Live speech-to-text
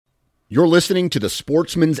You're listening to the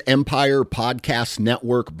Sportsman's Empire Podcast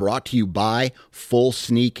Network, brought to you by Full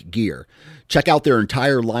Sneak Gear. Check out their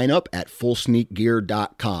entire lineup at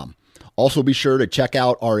fullsneakgear.com. Also be sure to check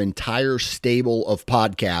out our entire stable of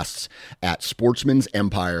podcasts at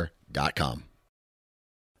sportsmansempire.com.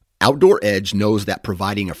 Outdoor Edge knows that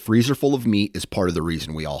providing a freezer full of meat is part of the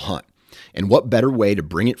reason we all hunt. And what better way to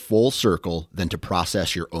bring it full circle than to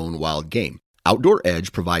process your own wild game? Outdoor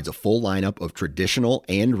Edge provides a full lineup of traditional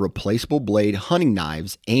and replaceable blade hunting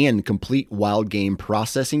knives and complete wild game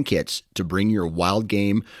processing kits to bring your wild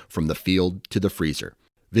game from the field to the freezer.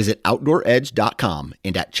 Visit OutdoorEdge.com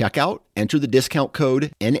and at checkout, enter the discount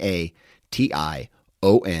code NATION30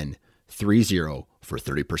 for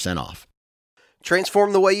 30% off.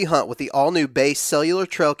 Transform the way you hunt with the all-new Base cellular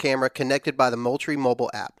trail camera connected by the Moultrie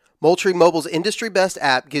mobile app. Moultrie Mobile's industry-best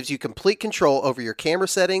app gives you complete control over your camera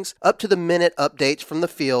settings, up-to-the-minute updates from the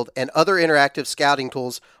field, and other interactive scouting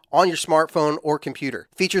tools on your smartphone or computer.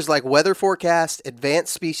 Features like weather forecast,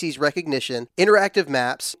 advanced species recognition, interactive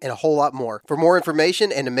maps, and a whole lot more. For more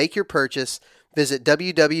information and to make your purchase, visit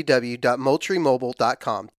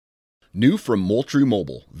www.moultriemobile.com. New from Moultrie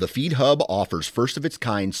Mobile, the Feed Hub offers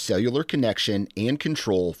first-of-its-kind cellular connection and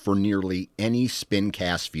control for nearly any spin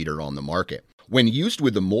cast feeder on the market. When used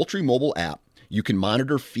with the Moultrie mobile app, you can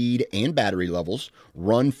monitor feed and battery levels,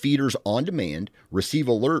 run feeders on demand, receive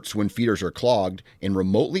alerts when feeders are clogged, and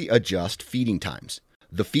remotely adjust feeding times.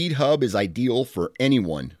 The Feed Hub is ideal for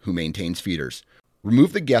anyone who maintains feeders.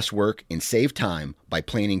 Remove the guesswork and save time by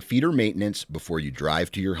planning feeder maintenance before you drive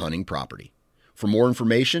to your hunting property. For more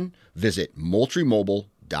information, visit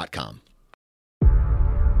MoultrieMobile.com.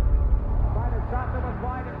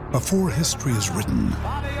 Before history is written,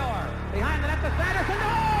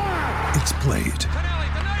 it's played.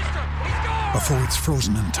 Before it's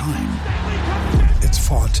frozen in time, it's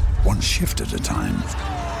fought one shift at a time.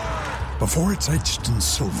 Before it's etched in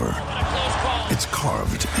silver, it's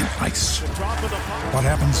carved in ice. What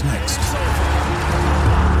happens next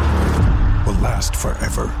will last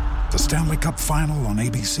forever. The Stanley Cup Final on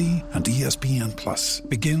ABC and ESPN Plus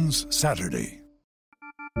begins Saturday.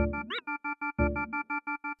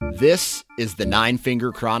 This is the Nine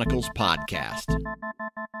Finger Chronicles podcast,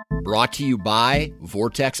 brought to you by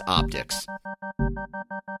Vortex Optics.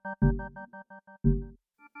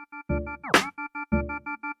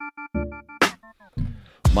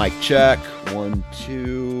 Mic check, 1,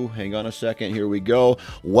 2, hang on a second, here we go.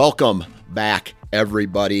 Welcome back,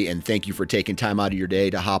 everybody, and thank you for taking time out of your day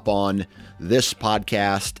to hop on this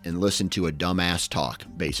podcast and listen to a dumbass talk,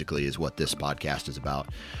 basically is what this podcast is about.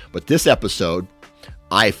 But this episode,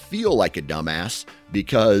 I feel like a dumbass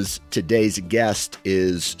because today's guest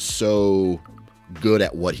is so good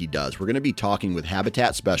at what he does. We're going to be talking with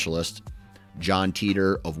habitat specialist John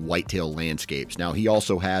Teeter of Whitetail Landscapes. Now, he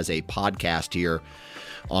also has a podcast here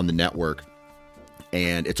on the network,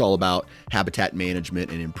 and it's all about habitat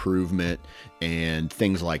management and improvement and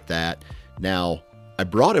things like that. Now, I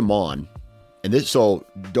brought him on, and so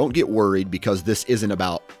don't get worried because this isn't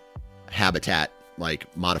about habitat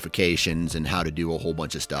like modifications and how to do a whole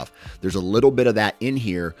bunch of stuff. There's a little bit of that in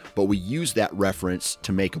here, but we use that reference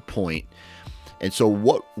to make a point. And so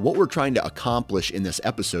what we're trying to accomplish in this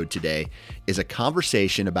episode today is a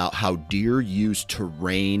conversation about how deer use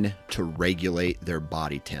terrain to regulate their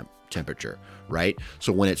body temperature, right?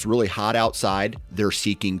 So when it's really hot outside, they're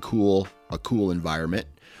seeking a cool environment.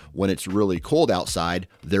 When it's really cold outside,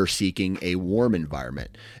 they're seeking a warm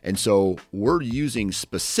environment. And so we're using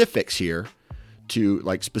specifics here to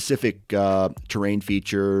like specific terrain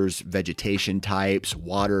features, vegetation types,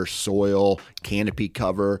 water, soil, canopy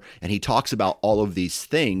cover. And he talks about all of these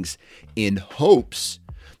things in hopes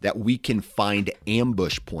that we can find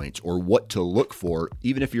ambush points or what to look for,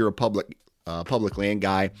 even if you're a public land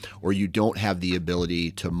guy or you don't have the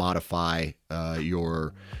ability to modify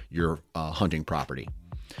your hunting property.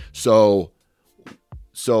 So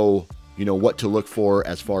you know what to look for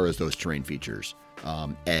as far as those terrain features,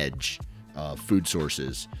 edge, food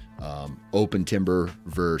sources, open timber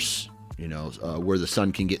versus, where the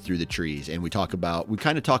sun can get through the trees. And we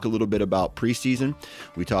kind of talk a little bit about preseason.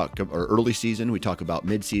 Or early season. We talk about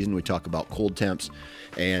mid-season. We talk about cold temps.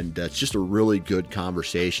 And it's just a really good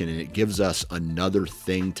conversation. And it gives us another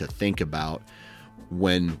thing to think about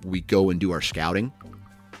when we go and do our scouting.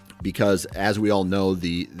 Because as we all know,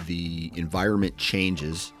 the environment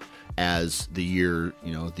changes as the year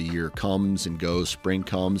comes and goes, spring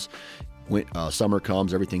comes. when summer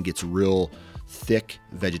comes, everything gets real thick,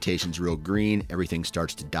 vegetation's real green, everything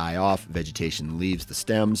starts to die off, vegetation leaves the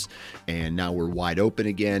stems, and now we're wide open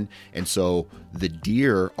again. And so the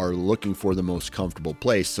deer are looking for the most comfortable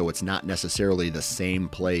place, so it's not necessarily the same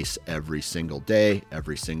place every single day,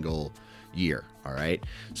 every single year. All right.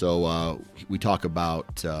 So we talk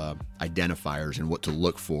about identifiers and what to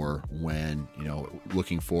look for when,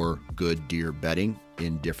 looking for good deer bedding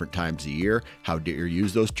in different times of year, how deer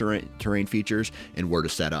use those terrain features, and where to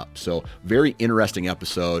set up. So very interesting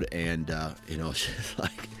episode. And,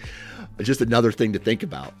 it's just another thing to think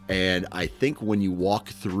about. And I think when you walk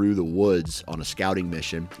through the woods on a scouting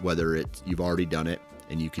mission, whether it's you've already done it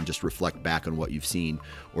and you can just reflect back on what you've seen,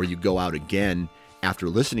 or you go out again after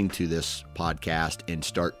listening to this podcast and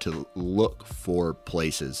start to look for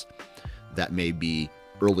places that may be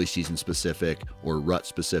early season specific or rut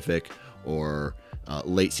specific or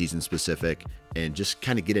late season specific, and just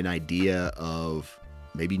kind of get an idea of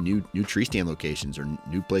maybe new tree stand locations or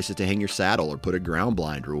new places to hang your saddle or put a ground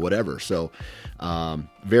blind or whatever. So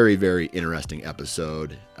very, very interesting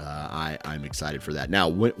episode. I'm excited for that. Now,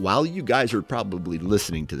 while you guys are probably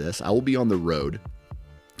listening to this, I will be on the road,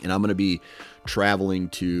 and I'm going to be traveling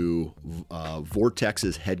to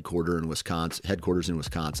Vortex's headquarters in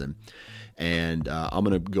Wisconsin. And I'm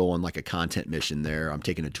going to go on like a content mission there. I'm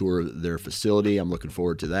taking a tour of their facility. I'm looking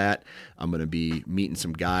forward to that. I'm going to be meeting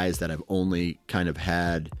some guys that I've only kind of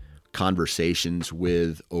had conversations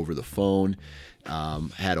with over the phone,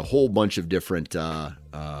 had a whole bunch of different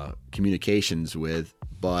communications with,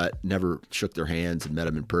 but never shook their hands and met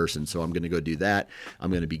them in person. So I'm going to go do that.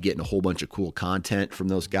 I'm going to be getting a whole bunch of cool content from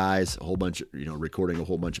those guys, a whole bunch of, recording a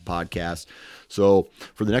whole bunch of podcasts. So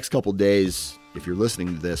for the next couple of days, if you're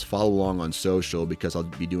listening to this, follow along on social, because I'll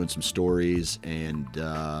be doing some stories and,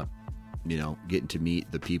 getting to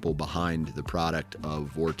meet the people behind the product of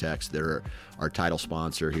Vortex. They're our title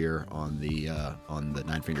sponsor here on the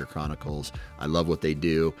Nine Finger Chronicles. I love what they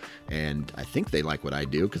do, and I think they like what I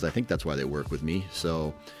do, because I think that's why they work with me.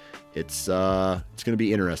 So it's going to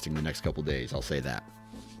be interesting the next couple days, I'll say that.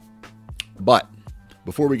 But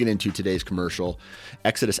before we get into today's commercial,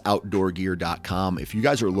 ExodusOutdoorGear.com. If you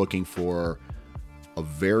guys are looking for a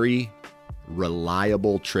very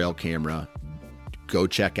reliable trail camera, go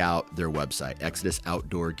check out their website,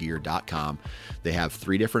 ExodusOutdoorGear.com. They have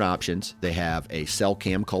 3 different options. They have a cell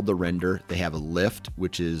cam called the Render. They have a Lift,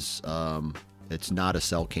 which is, it's not a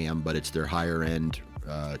cell cam, but it's their higher end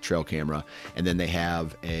trail camera. And then they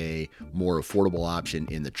have a more affordable option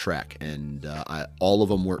in the Trek. And all of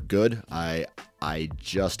them work good. I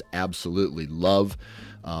just absolutely love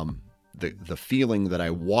the feeling that I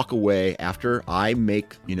walk away after I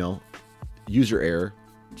make, user error.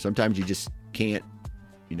 Sometimes you just can't,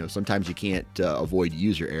 sometimes you can't avoid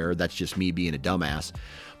user error. That's just me being a dumbass.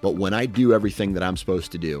 But when I do everything that I'm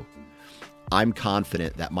supposed to do, I'm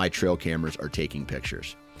confident that my trail cameras are taking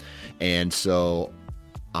pictures. And so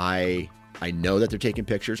I know that they're taking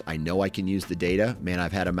pictures. I know I can use the data. Man,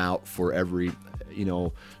 I've had them out for every,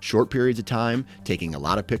 short periods of time, taking a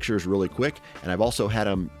lot of pictures really quick. And I've also had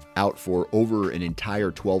them out for over an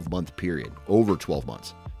entire 12-month period, over 12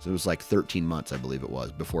 months. So it was like 13 months, I believe it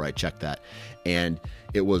was, before I checked that. And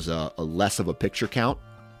it was a less of a picture count,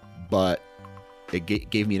 but it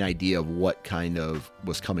gave me an idea of what kind of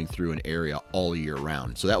was coming through an area all year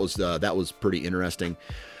round. So that was pretty interesting.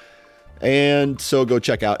 And so go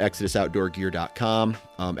check out ExodusOutdoorGear.com.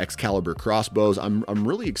 Excalibur crossbows. I'm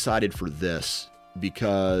really excited for this,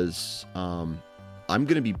 because I'm going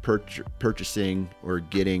to be purchasing or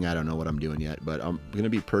getting, I don't know what I'm doing yet, but I'm going to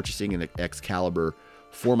be purchasing an Excalibur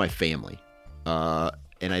for my family.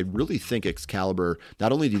 And I really think Excalibur,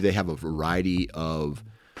 not only do they have a variety of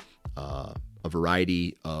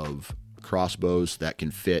crossbows that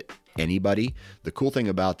can fit anybody. The cool thing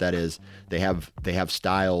about that is they have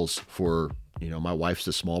styles for, my wife's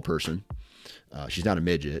a small person. She's not a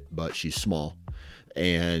midget, but she's small.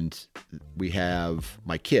 And we have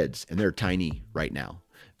my kids, and they're tiny right now.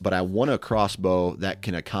 But I want a crossbow that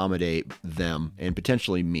can accommodate them and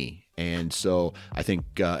potentially me. And so I think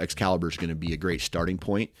Excalibur is going to be a great starting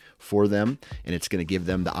point for them, and it's going to give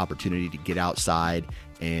them the opportunity to get outside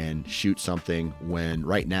and shoot something when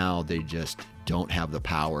right now they just don't have the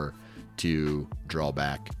power to draw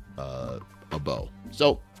back a bow.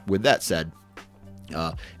 So with that said,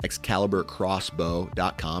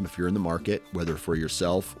 ExcaliburCrossbow.com. If you're in the market, whether for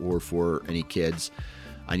yourself or for any kids,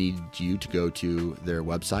 I need you to go to their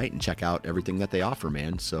website and check out everything that they offer,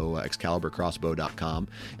 man. So ExcaliburCrossbow.com.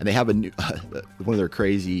 And they have a new, one of their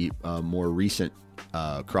crazy, more recent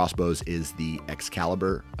crossbows is the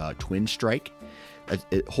Excalibur Twin Strike.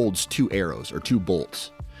 It holds 2 arrows or 2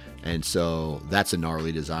 bolts. And so that's a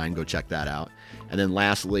gnarly design. Go check that out. And then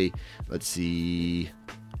lastly, let's see,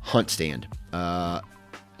 Hunt Stand.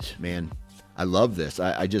 Man, I love this.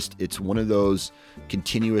 It's one of those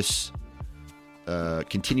continuous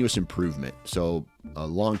improvement. So a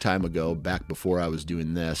long time ago, back before I was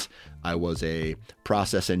doing this, I was a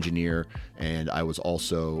process engineer, and I was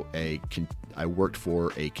also I worked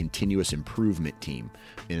for a continuous improvement team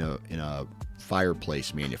in a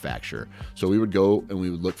fireplace manufacturer. So we would go and we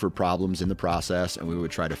would look for problems in the process, and we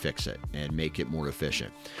would try to fix it and make it more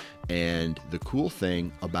efficient. And the cool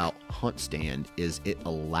thing about Hunt Stand is it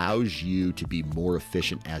allows you to be more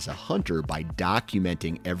efficient as a hunter by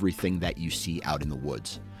documenting everything that you see out in the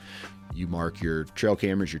woods. You mark your trail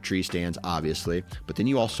cameras, your tree stands, obviously, but then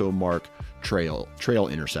you also mark trail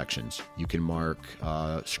intersections. You can mark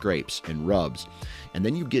scrapes and rubs, and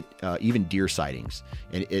then you get even deer sightings,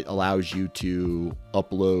 and it allows you to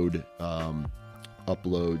upload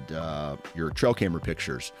your trail camera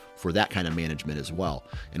pictures for that kind of management as well.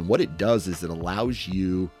 And what it does is it allows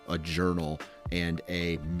you a journal and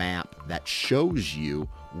a map that shows you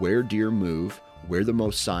where deer move, where the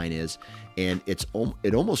most sign is, and it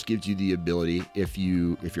almost gives you the ability, if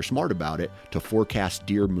you're smart about it, to forecast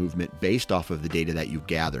deer movement based off of the data that you've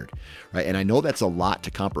gathered, right? And I know that's a lot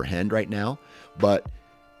to comprehend right now, but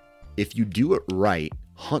if you do it right,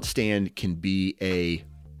 Hunt Stand can be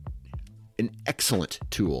an excellent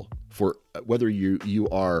tool for whether you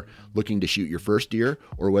are looking to shoot your first deer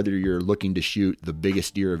or whether you're looking to shoot the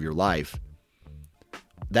biggest deer of your life.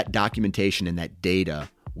 That documentation and that data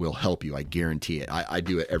will help you. I guarantee it. I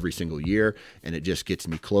do it every single year, and it just gets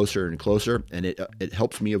me closer and closer, and it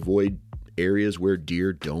helps me avoid areas where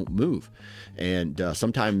deer don't move. And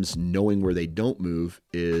sometimes knowing where they don't move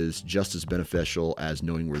is just as beneficial as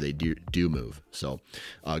knowing where they do move. So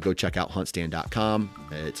go check out huntstand.com.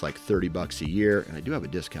 It's like $30 a year, and I do have a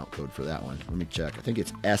discount code for that one. Let me check. I think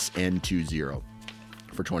it's SN20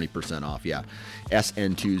 for 20% off. Yeah,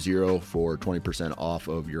 SN20 for 20% off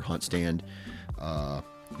of your Hunt Stand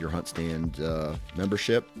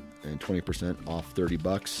membership, and 20% off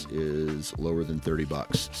 $30 is lower than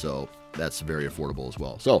 $30. So that's very affordable as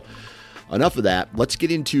well. So enough of that. Let's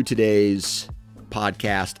get into today's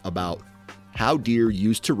podcast about how deer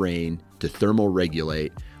use terrain to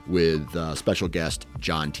thermoregulate with special guest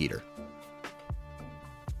John Teeter.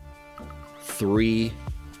 3,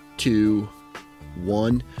 2,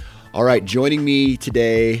 1. All right, joining me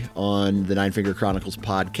today on the Nine Finger Chronicles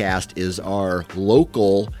podcast is our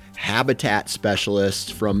local habitat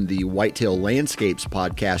specialist from the Whitetail Landscapes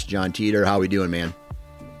podcast, John Teeter. How are we doing, man?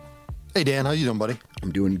 Hey, Dan. How you doing, buddy?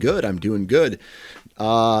 I'm doing good.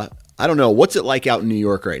 I don't know. What's it like out in New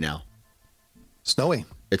York right now? Snowy.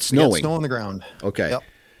 It's snowing. Snow on the ground. Okay. Yep.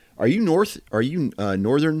 Are you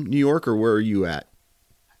northern New York, or where are you at?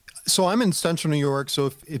 So I'm in central New York.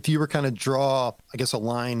 So if you were kind of draw, I guess, a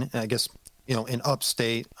line, I guess, in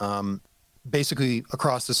upstate, basically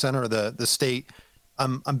across the center of the state,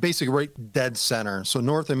 I'm basically right dead center. So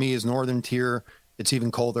north of me is northern tier. It's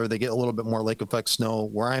even colder. They get a little bit more lake effect snow.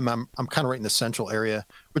 Where I'm kind of right in the central area,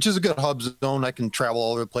 which is a good hub zone. I can travel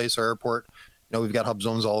all over the place. Our airport, we've got hub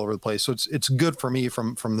zones all over the place. So it's good for me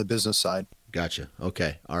from the business side. Gotcha.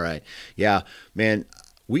 Okay. All right. Yeah, man,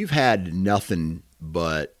 we've had nothing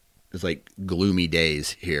but it's like gloomy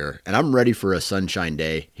days here, and I'm ready for a sunshine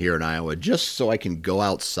day here in Iowa, just so I can go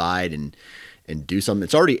outside and do something.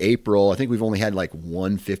 It's already April. I think we've only had like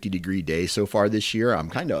 1 50-degree day so far this year. I'm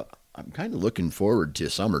kind of looking forward to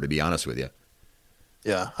summer, to be honest with you.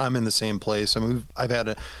 Yeah, I'm in the same place. I mean, I've had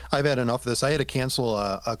enough of this. I had to cancel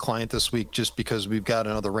a client this week just because we've got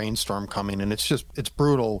another rainstorm coming, and it's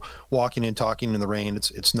brutal walking and talking in the rain.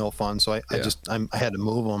 It's no fun. So I had to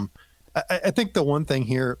move them. I think the one thing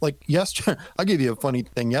here, like yesterday, I'll give you a funny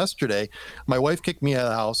thing. Yesterday, my wife kicked me out of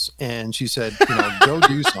the house and she said, go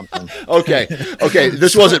do something. Okay.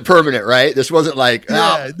 This wasn't permanent, right? This wasn't like,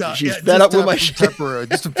 she's fed up with my shit. Temporary,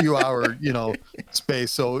 just a few hour,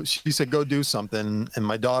 space. So she said, go do something. And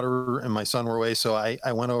my daughter and my son were away. So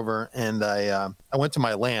I went over and I went to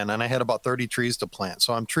my land, and I had about 30 trees to plant.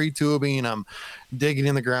 So I'm tree tubing, I'm digging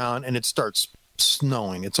in the ground, and it starts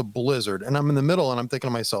snowing. It's a blizzard, and I'm in the middle, and I'm thinking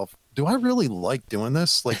to myself, do I really like doing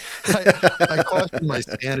this? Like, I questioned my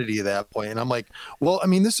sanity at that point, and I'm like, well, I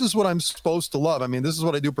mean, this is what I'm supposed to love. I mean, this is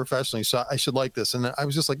what I do professionally, so I should like this. And I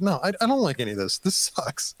was just like, no, I don't like any of this. This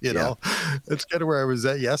sucks. That's kind of where I was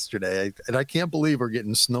at yesterday, and I can't believe we're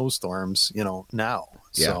getting snowstorms, now.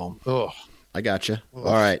 Yeah. So, I gotcha. All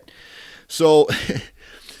right. So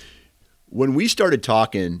when we started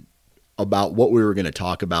talking about what we were going to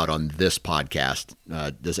talk about on this podcast,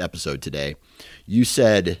 this episode today, you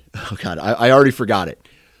said, oh God, I already forgot it.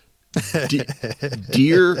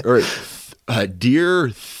 deer or deer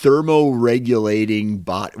thermoregulating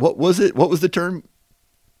bot. What was it? What was the term?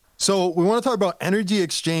 So we want to talk about energy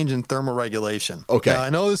exchange and thermoregulation. Okay. Now,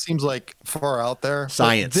 I know this seems like far out there.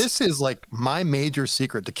 Science. This is like my major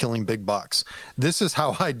secret to killing big bucks. This is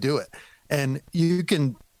how I do it. And you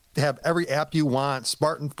can have every app you want,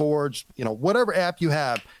 Spartan Forge, whatever app you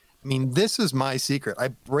have. I mean, this is my secret. I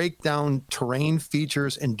break down terrain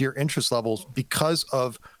features and deer interest levels because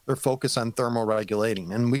of their focus on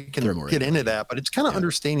thermoregulating. And we can get into that, but it's kind of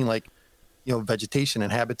understanding vegetation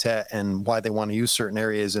and habitat and why they want to use certain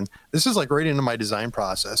areas. And this is like right into my design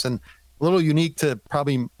process and a little unique to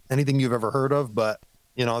probably anything you've ever heard of, but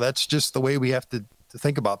that's just the way we have to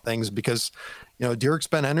think about things because, deer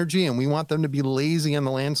expend energy and we want them to be lazy on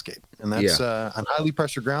the landscape. And that's on highly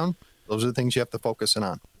pressured ground. Those are the things you have to focus in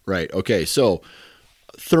on. Right. Okay. So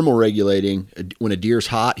thermoregulating, when a deer's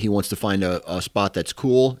hot, he wants to find a spot that's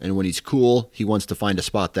cool. And when he's cool, he wants to find a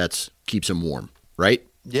spot that keeps him warm. Right?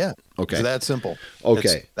 Yeah. Okay. It's that simple. Okay.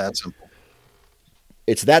 It's that simple.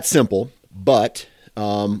 It's that simple, but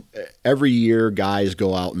every year guys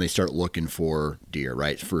go out and they start looking for deer,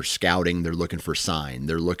 right? For scouting, they're looking for sign.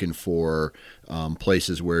 They're looking for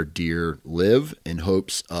places where deer live in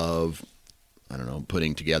hopes of,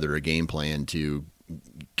 putting together a game plan to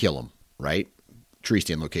kill them, right? Tree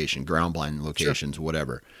stand location, ground blind locations,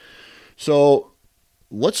 whatever. So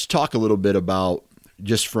let's talk a little bit about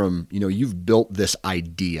just from, you've built this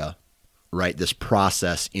idea, right? This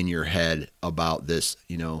process in your head about this,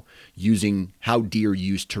 using how deer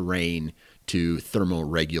use terrain to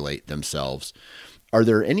thermoregulate themselves. Are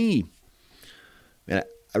there any,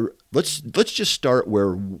 let's just start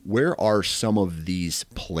where are some of these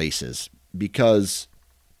places? Because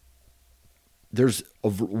there's a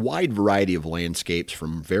wide variety of landscapes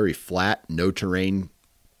from very flat, no terrain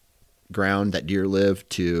ground that deer live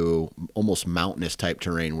to almost mountainous type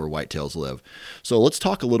terrain where whitetails live. So let's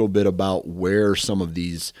talk a little bit about where some of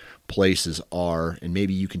these places are, and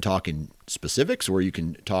maybe you can talk in specifics or you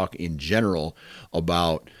can talk in general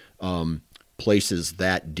about places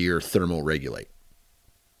that deer thermoregulate.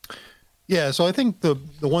 Yeah, so I think the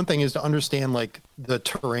one thing is to understand the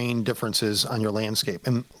terrain differences on your landscape.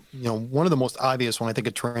 And one of the most obvious when I think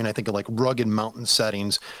of terrain, I think of rugged mountain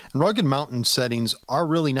settings. And rugged mountain settings are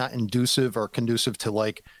really not conducive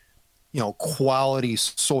to quality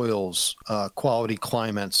soils, quality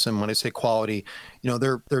climates. And when I say quality,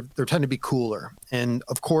 they're tend to be cooler. And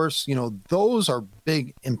of course, those are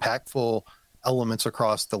big impactful elements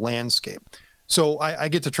across the landscape. So I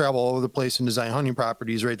get to travel all over the place and design hunting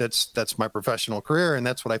properties, right? That's my professional career, and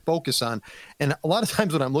that's what I focus on. And a lot of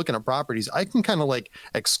times when I'm looking at properties, I can kind of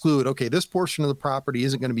exclude, okay, this portion of the property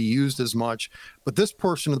isn't going to be used as much, but this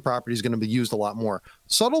portion of the property is going to be used a lot more.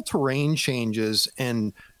 Subtle terrain changes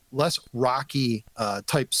and less rocky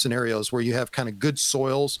type scenarios where you have kind of good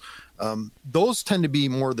soils, those tend to be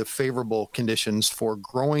more the favorable conditions for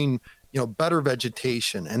growing, better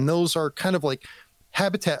vegetation. And those are kind of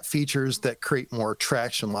habitat features that create more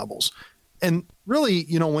attraction levels. And really,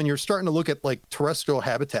 when you're starting to look at terrestrial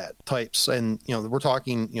habitat types and, we're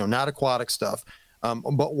talking, not aquatic stuff, but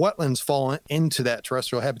wetlands fall into that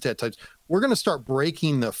terrestrial habitat types, we're going to start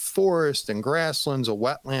breaking the forest and grasslands of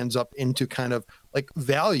wetlands up into kind of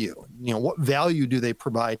value. What value do they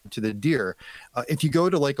provide to the deer? If you go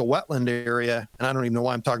to a wetland area, and I don't even know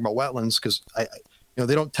why I'm talking about wetlands because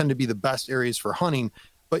they don't tend to be the best areas for hunting,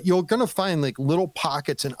 but you're going to find little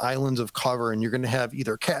pockets and islands of cover, and you're going to have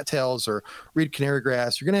either cattails or reed canary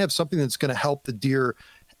grass. You're going to have something that's going to help the deer,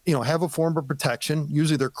 have a form of protection.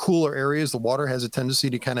 Usually they're cooler areas. The water has a tendency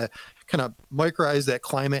to kind of microize that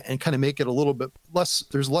climate and kind of make it a little bit less,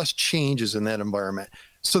 there's less changes in that environment.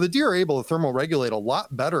 So the deer are able to thermoregulate a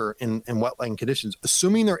lot better in wetland conditions,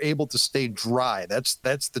 assuming they're able to stay dry. That's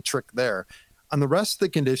the trick there. On the rest of the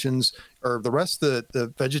conditions or the rest of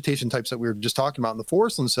the vegetation types that we were just talking about in the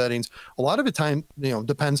forestland settings, a lot of the time,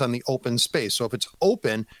 depends on the open space. So if it's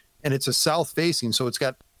open and it's a south facing, so it's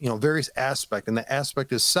got, various aspects and the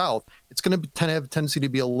aspect is south, it's going to tend to have a tendency to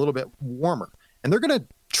be a little bit warmer. And they're going to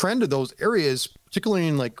trend to those areas, particularly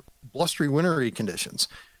in blustery wintry conditions.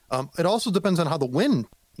 It also depends on how the wind,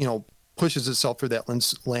 pushes itself through that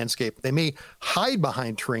landscape. They may hide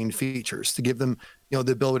behind terrain features to give them,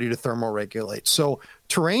 the ability to thermoregulate. So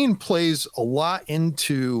terrain plays a lot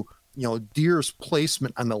into, deer's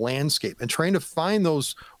placement on the landscape, and trying to find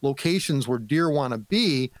those locations where deer want to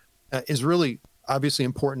be is really obviously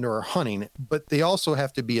important to our hunting, but they also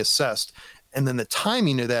have to be assessed. And then the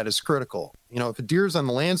timing of that is critical. If a deer's on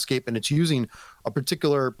the landscape and it's using a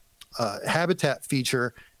particular habitat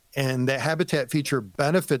feature, and that habitat feature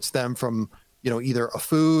benefits them from, either a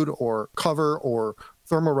food or cover or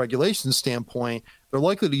thermoregulation standpoint, they're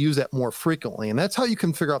likely to use that more frequently. And that's how you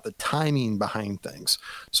can figure out the timing behind things.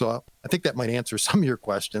 So I think that might answer some of your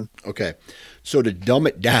question. Okay. So to dumb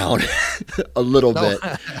it down a little bit,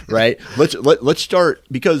 right? Let's start,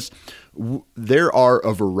 because there are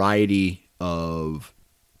a variety of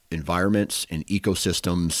environments and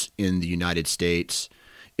ecosystems in the United States.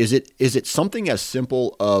 Is it something as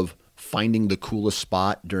simple of finding the coolest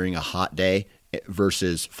spot during a hot day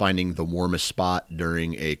versus finding the warmest spot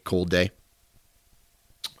during a cold day?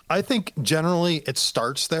 I think generally it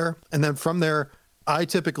starts there. And then from there, I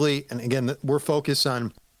typically, and again, we're focused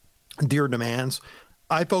on deer demands.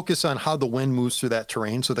 I focus on how the wind moves through that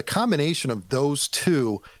terrain. So the combination of those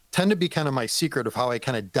two tend to be kind of my secret of how I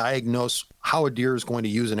kind of diagnose how a deer is going to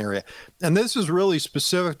use an area. And this is really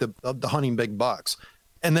specific to the hunting big bucks.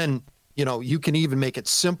 And then, you can even make it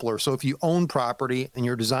simpler. So if you own property and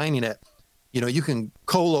you're designing it, you can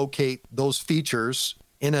co-locate those features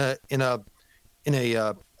in a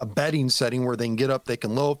bedding setting where they can get up, they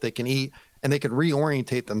can loaf, they can eat, and they can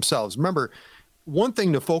reorientate themselves. Remember, one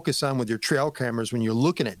thing to focus on with your trail cameras when you're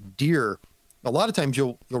looking at deer, a lot of times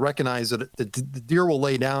you'll recognize that the deer will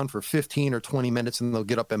lay down for 15 or 20 minutes and they'll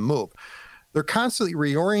get up and move. They're constantly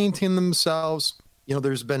reorienting themselves.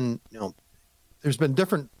 There's been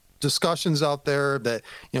different discussions out there that,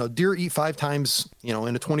 deer eat 5 times, in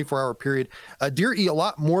a 24-hour period. Deer eat a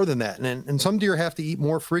lot more than that. And some deer have to eat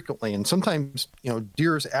more frequently. And sometimes,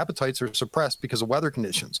 deer's appetites are suppressed because of weather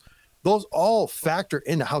conditions. Those all factor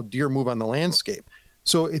into how deer move on the landscape.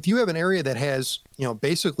 So if you have an area that has,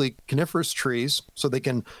 basically coniferous trees, so they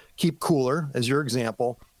can keep cooler, as your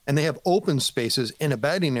example, and they have open spaces in a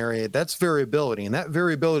bedding area, that's variability, and that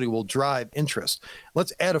variability will drive interest.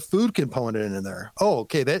 Let's add a food component in there. Oh,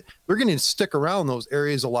 okay, they're going to stick around those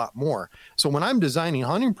areas a lot more. So when I'm designing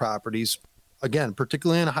hunting properties, again,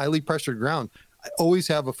 particularly in a highly pressured ground, I always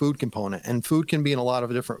have a food component, and food can be in a lot of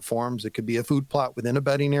different forms. It could be a food plot within a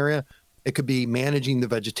bedding area. It could be managing the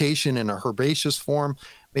vegetation in a herbaceous form,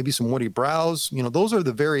 maybe some woody browse. Those are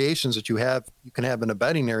the variations that you can have in a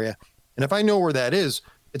bedding area. And if I know where that is,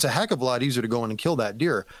 it's a heck of a lot easier to go in and kill that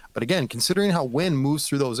deer. But again, considering how wind moves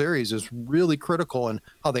through those areas is really critical in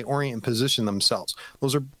how they orient and position themselves.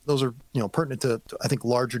 Those are pertinent to I think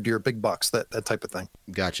larger deer, big bucks, that type of thing.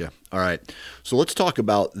 Gotcha. All right. So let's talk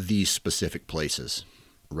about these specific places,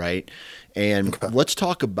 right? And let's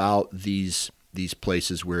talk about these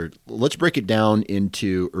places where, let's break it down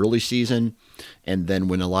into early season, and then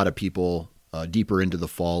when a lot of people deeper into the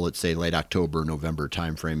fall, let's say late October, November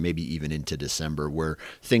timeframe, maybe even into December, where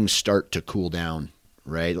things start to cool down,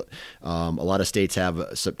 right? A lot of states have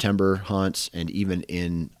September hunts, and even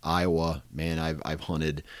in Iowa, man, I've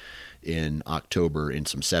hunted in October in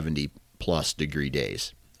some 70+ degree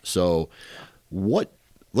days. So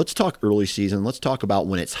let's talk early season. Let's talk about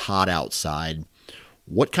when it's hot outside.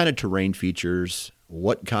 What kind of terrain features,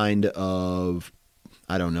 what kind of,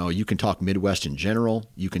 I don't know, you can talk Midwest in general,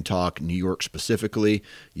 you can talk New York specifically,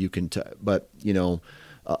 but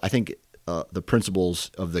I think the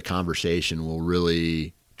principles of the conversation will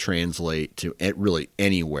really translate to really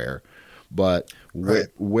anywhere. But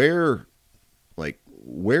where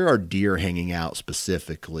are deer hanging out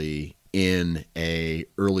specifically in a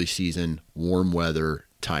early season warm weather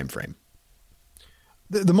time frame?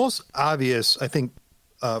 The most obvious, I think,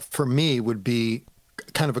 for me would be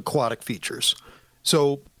kind of aquatic features.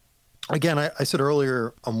 So again, I said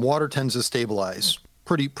earlier, water tends to stabilize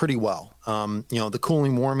pretty well. The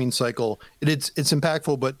cooling warming cycle, it's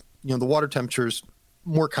impactful, but the water temperature is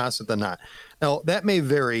more constant than not. Now that may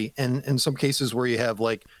vary, and in some cases where you have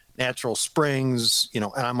like natural springs, and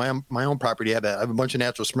on my own property, I have a bunch of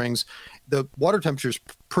natural springs. The water temperature is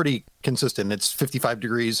pretty consistent. It's 55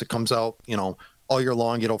 degrees. It comes out, all year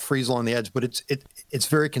long. It'll freeze along the edge, but it's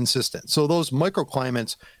very consistent. So those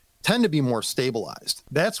microclimates tend to be more stabilized.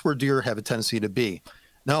 That's where deer have a tendency to be.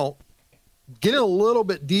 Now, getting a little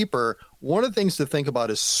bit deeper, one of the things to think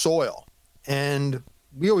about is soil. And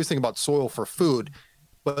we always think about soil for food,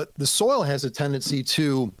 but the soil has a tendency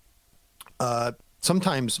to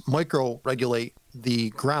sometimes micro-regulate the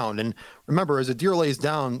ground. And remember, as a deer lays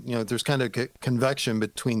down, there's kind of convection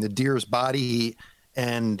between the deer's body heat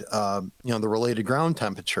and the related ground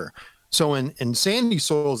temperature. So in sandy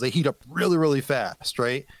soils, they heat up really, really fast,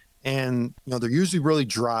 right? And they're usually really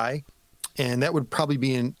dry, and that would probably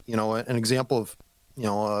be an example of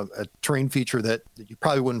a terrain feature that you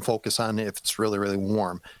probably wouldn't focus on if it's really, really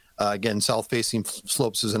warm. Again, south-facing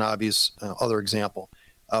slopes is an obvious other example.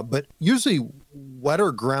 But usually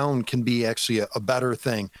wetter ground can be actually a better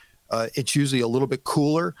thing. It's usually a little bit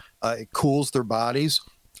cooler. It cools their bodies.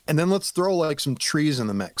 And then let's throw like some trees in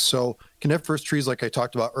the mix. So coniferous trees, like I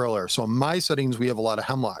talked about earlier. So in my settings, we have a lot of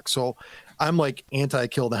hemlock. So I'm like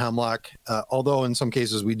anti-kill the hemlock, although in some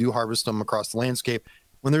cases we do harvest them across the landscape.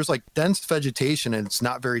 When there's like dense vegetation and it's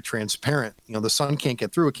not very transparent, the sun can't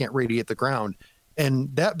get through, it can't radiate the ground.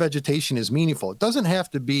 And that vegetation is meaningful. It doesn't have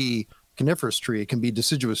to be coniferous tree. It can be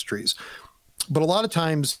deciduous trees. But a lot of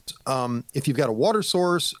times, if you've got a water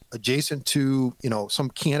source adjacent to, some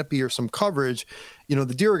canopy or some coverage, the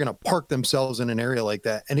deer are going to park themselves in an area like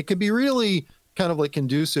that. And it can be really kind of like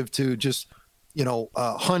conducive to just,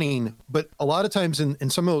 hunting. But a lot of times in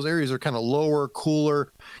some of those areas are kind of lower,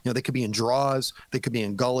 cooler, they could be in draws, they could be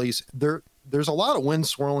in gullies. There's a lot of wind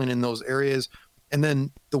swirling in those areas. And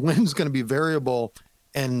then the wind's going to be variable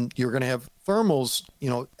and you're going to have thermals,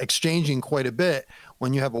 exchanging quite a bit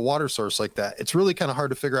when you have a water source like that. It's really kind of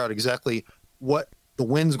hard to figure out exactly what the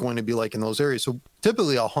wind's going to be like in those areas. So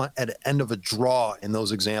typically I'll hunt at the end of a draw in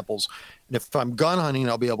those examples. And if I'm gun hunting,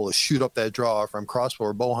 I'll be able to shoot up that draw. If I'm crossbow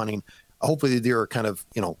or bow hunting, hopefully the deer are kind of,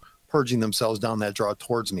 purging themselves down that draw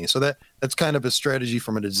towards me. So that's kind of a strategy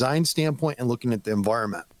from a design standpoint and looking at the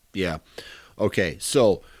environment. Yeah. Okay.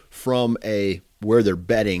 So from a where they're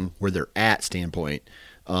bedding, where they're at standpoint,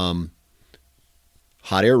 hot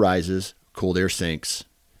air rises, cold air sinks.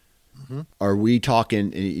 Mm-hmm. Are we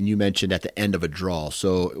talking, and you mentioned at the end of a draw,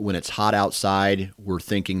 so when it's hot outside, we're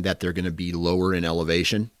thinking that they're going to be lower in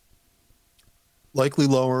elevation? Likely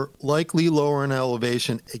lower in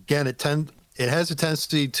elevation. Again, it has a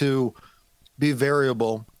tendency to be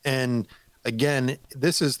variable. And again,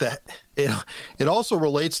 this is it also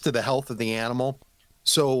relates to the health of the animal.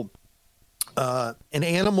 So an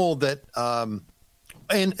animal that,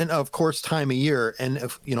 and of course, time of year, and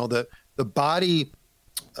if, the body,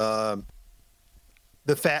 the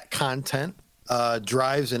fat content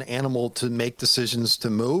drives an animal to make decisions to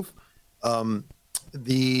move.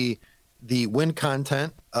 The wind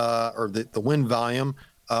content or the wind volume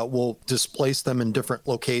will displace them in different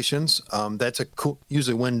locations. That's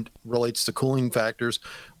usually wind relates to cooling factors,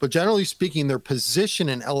 but generally speaking, their position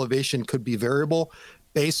and elevation could be variable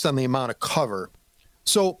based on the amount of cover.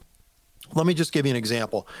 So let me just give you an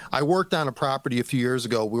example. I worked on a property a few years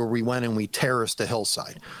ago where we went and we terraced a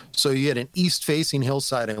hillside. So you had an east-facing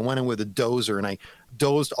hillside, and I went in with a dozer and I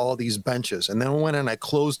dozed all these benches. And then I went in and I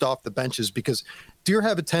closed off the benches because deer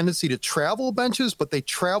have a tendency to travel benches, but they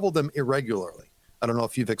travel them irregularly. I don't know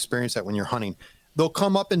if you've experienced that when you're hunting. They'll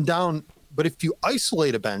come up and down, but if you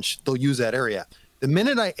isolate a bench, they'll use that area. The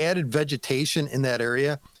minute I added vegetation in that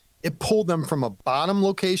area, it pulled them from a bottom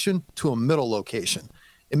location to a middle location.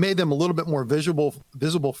 It made them a little bit more visible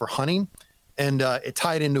for hunting, and it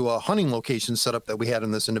tied into a hunting location setup that we had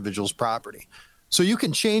in this individual's property. So you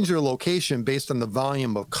can change your location based on the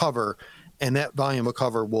volume of cover, and that volume of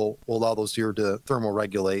cover will allow those deer to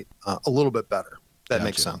thermoregulate a little bit better. That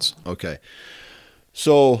makes sense. Okay.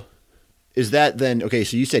 So is that then, okay,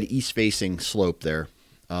 so you said east-facing slope there.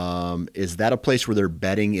 Is that a place where they're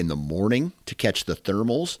bedding in the morning to catch the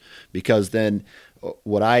thermals? Because then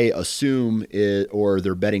what I assume is, or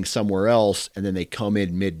they're bedding somewhere else and then they come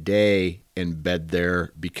in midday and bed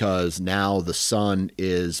there because now the sun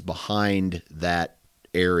is behind that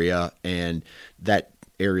area and that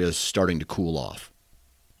area is starting to cool off.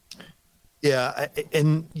 Yeah,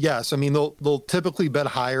 and yes, I mean they'll typically bed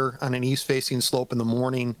higher on an east-facing slope in the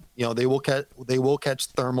morning. They will catch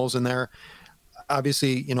thermals in there.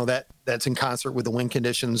 Obviously, that's in concert with the wind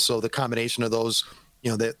conditions. So the combination of those,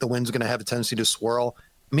 the wind's going to have a tendency to swirl.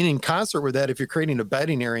 I mean, in concert with that, if you're creating a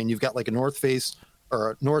bedding area and you've got like a north face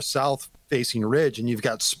or a north-south facing ridge and you've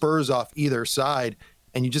got spurs off either side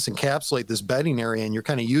and you just encapsulate this bedding area and you're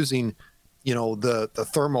kind of using the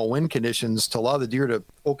thermal wind conditions to allow the deer to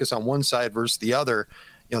focus on one side versus the other,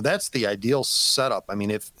 that's the ideal setup. I mean,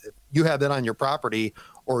 if you have that on your property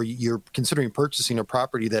or you're considering purchasing a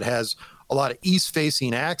property that has a lot of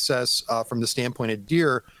east-facing access from the standpoint of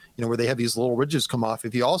deer, where they have these little ridges come off.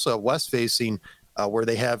 If you also have west-facing where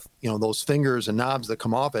they have, those fingers and knobs that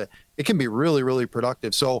come off it, it can be really, really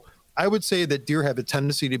productive. So I would say that deer have a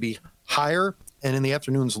tendency to be higher and in the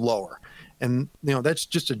afternoons lower. And, that's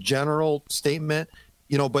just a general statement,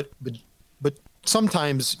 but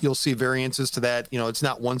sometimes you'll see variances to that. It's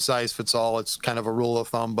not one size fits all. It's kind of a rule of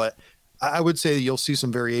thumb, but I would say that you'll see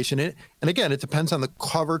some variation in it. And again, it depends on the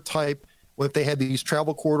cover type. If they have these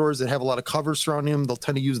travel corridors that have a lot of cover surrounding them, they'll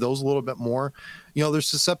tend to use those a little bit more. They're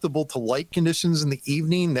susceptible to light conditions in the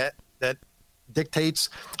evening that dictates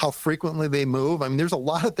how frequently they move. I mean, there's a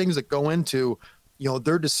lot of things that go into,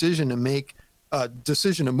 their decision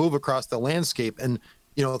to move across the landscape. And,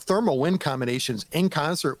 thermal wind combinations in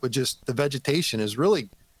concert with just the vegetation is really,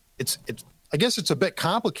 it's I guess it's a bit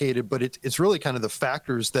complicated, but it's really kind of the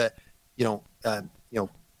factors that,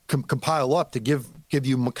 compile up to give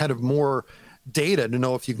you kind of more data to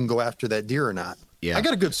know if you can go after that deer or not. Yeah. I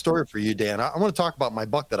got a good story for you, Dan. I want to talk about my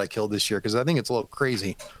buck that I killed this year because I think it's a little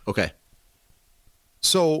crazy. Okay.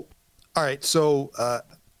 So, all right. So,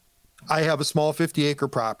 I have a small 50-acre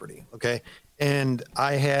property. Okay. And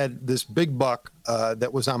I had this big buck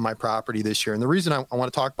that was on my property this year. And the reason I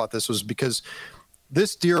want to talk about this was because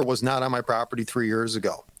this deer was not on my property 3 years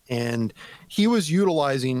ago. And he was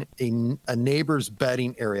utilizing a neighbor's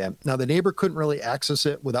bedding area. Now, the neighbor couldn't really access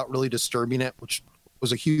it without really disturbing it, which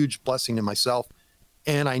was a huge blessing to myself.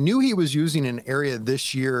 And I knew he was using an area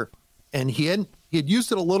this year, and he had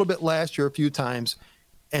used it a little bit last year, a few times.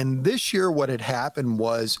 And this year, what had happened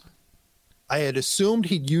was I had assumed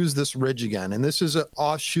he'd use this ridge again. And this is an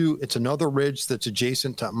offshoot. It's another ridge that's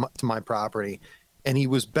adjacent to my property. And he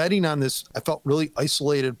was bedding on this, I felt, really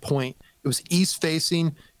isolated point. It was east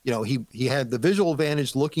facing. He had the visual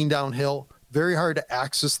advantage looking downhill, very hard to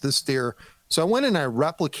access this deer. So I went and I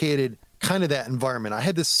replicated kind of that environment. I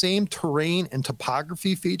had the same terrain and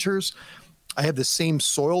topography features. I have the same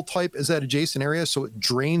soil type as that adjacent area. So it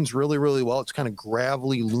drains really, really well. It's kind of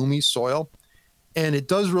gravelly, loomy soil. And it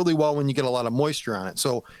does really well when you get a lot of moisture on it.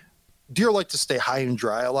 So deer like to stay high and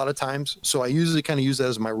dry a lot of times. So I usually kind of use that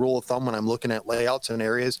as my rule of thumb when I'm looking at layouts and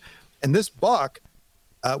areas. And this buck,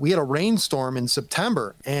 we had a rainstorm in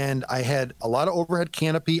September, and I had a lot of overhead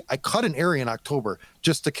canopy. I cut an area in October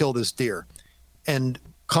just to kill this deer. And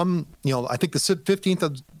come, I think the 15th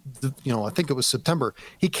of, I think it was September,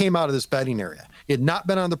 he came out of this bedding area. He had not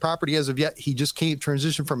been on the property as of yet. He just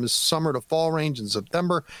transitioned from his summer to fall range in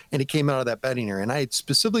September, and he came out of that bedding area. And I had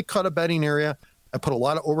specifically cut a bedding area. I put a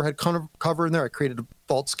lot of overhead cover in there. I created a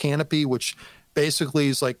false canopy, which basically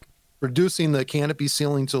is like reducing the canopy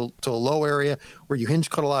ceiling to a low area where you hinge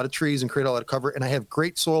cut a lot of trees and create a lot of cover. And I have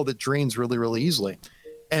great soil that drains really, really easily.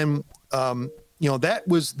 And, that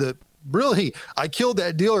was I killed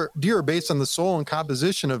that deer based on the soil and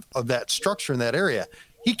composition of that structure in that area.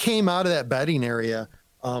 He came out of that bedding area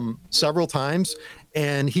several times,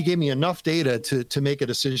 and he gave me enough data to make a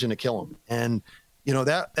decision to kill him. And,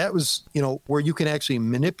 that was, where you can actually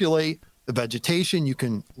manipulate the vegetation. You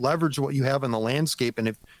can leverage what you have in the landscape. And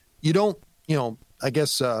if you don't,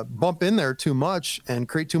 bump in there too much and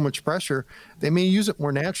create too much pressure, they may use it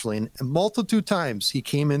more naturally. And a multitude times he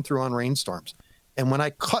came in through on rainstorms. And when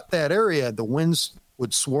I cut that area, the winds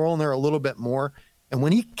would swirl in there a little bit more. And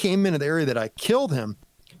when he came into the area that I killed him,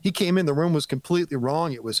 he came in, the room was completely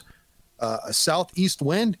wrong. It was a southeast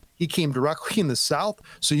wind. He came directly in the south.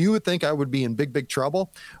 So you would think I would be in big, big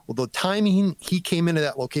trouble. Well, the timing he came into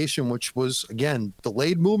that location, which was, again,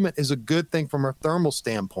 delayed movement is a good thing from a thermal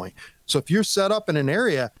standpoint. So if you're set up in an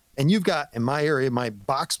area and you've got, in my area, my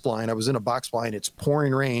box blind, I was in a box blind, it's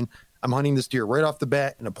pouring rain. I'm hunting this deer right off the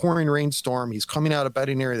bat in a pouring rainstorm. He's coming out of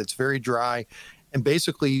bedding area that's very dry. And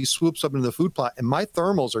basically he swoops up into the food plot, and my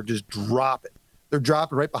thermals are just dropping. They're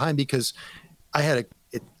dropping right behind because I had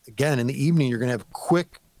again, in the evening, you're going to have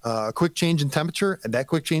a quick change in temperature, and that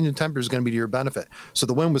quick change in temperature is going to be to your benefit. So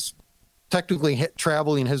the wind was technically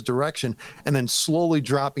traveling his direction and then slowly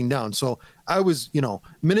dropping down. So I was,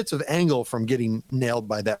 minutes of angle from getting nailed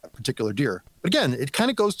by that particular deer. But again, it kind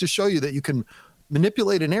of goes to show you that you can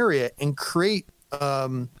manipulate an area and create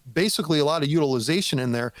basically a lot of utilization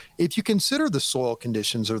in there if you consider the soil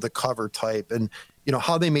conditions or the cover type and,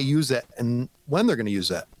 how they may use that and when they're going to use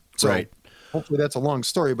that. So right. Hopefully that's a long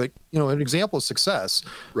story, but an example of success,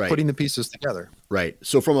 right, putting the pieces together. Right.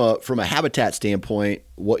 So from a habitat standpoint,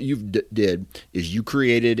 what you did is you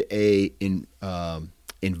created a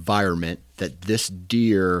environment that this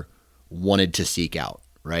deer wanted to seek out.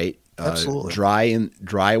 Right. Absolutely.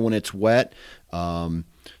 Dry when it's wet.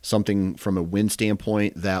 Something from a wind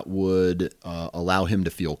standpoint that would allow him to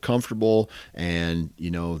feel comfortable. And,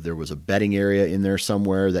 there was a bedding area in there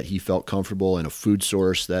somewhere that he felt comfortable, and a food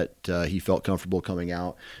source that he felt comfortable coming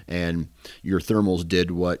out. And your thermals did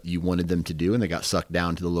what you wanted them to do, and they got sucked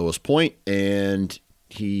down to the lowest point, and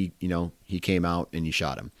he came out and you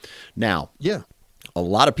shot him. Now, yeah, a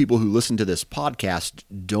lot of people who listen to this podcast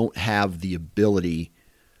don't have the ability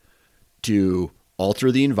to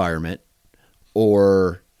alter the environment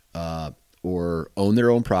or own their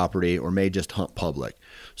own property, or may just hunt public.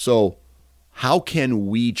 So how can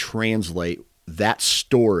we translate that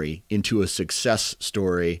story into a success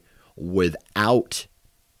story without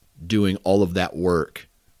doing all of that work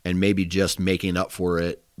and maybe just making up for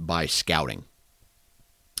it by scouting?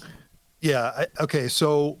 Yeah. Okay.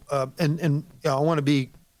 So, and I want to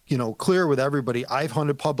be, clear with everybody. I've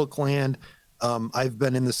hunted public land. I've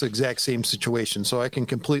been in this exact same situation, so I can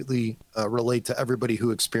completely relate to everybody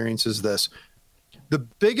who experiences this. The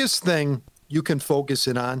biggest thing you can focus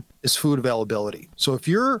in on is food availability. So if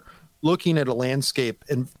you're looking at a landscape,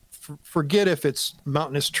 and forget if it's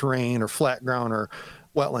mountainous terrain or flat ground or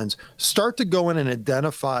wetlands, start to go in and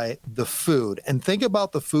identify the food and think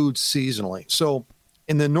about the food seasonally. So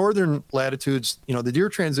in the northern latitudes, the deer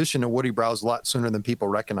transition to woody browse a lot sooner than people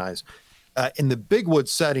recognize. In the big wood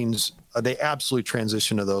settings, they absolutely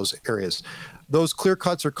transition to those areas. Those clear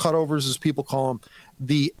cuts or cutovers, as people call them,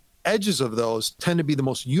 the edges of those tend to be the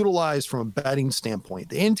most utilized from a bedding standpoint.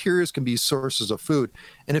 The interiors can be sources of food.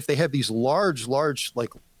 And if they have these large,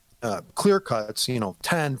 like clear cuts,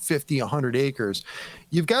 10, 50, 100 acres,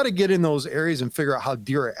 you've got to get in those areas and figure out how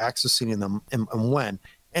deer are accessing them and when.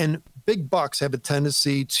 And big bucks have a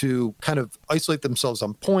tendency to kind of isolate themselves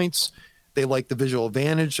on points. They like the visual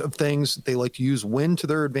advantage of things. They like to use wind to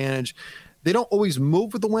their advantage. They don't always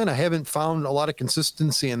move with the wind. I haven't found a lot of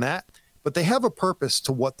consistency in that, but they have a purpose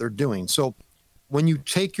to what they're doing. So when you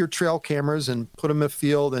take your trail cameras and put them in a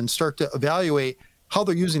field and start to evaluate how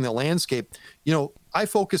they're using the landscape, I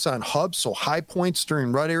focus on hubs, so high points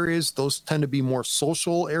during rut areas. Those tend to be more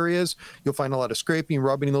social areas. You'll find a lot of scraping,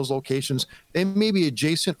 rubbing in those locations. They may be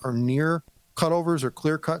adjacent or near cutovers or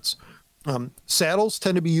clear cuts. Saddles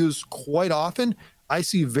tend to be used quite often. I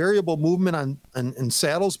see variable movement in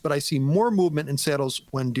saddles, but I see more movement in saddles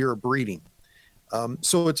when deer are breeding.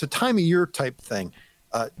 So it's a time of year type thing.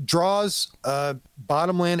 Draws,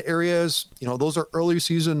 bottomland areas, those are early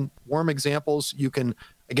season warm examples. You can,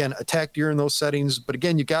 again, attack deer in those settings. But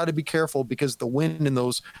again, you got to be careful because the wind in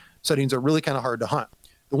those settings are really kind of hard to hunt.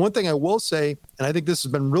 The one thing I will say, and I think this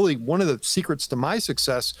has been really one of the secrets to my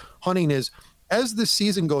success hunting, is as the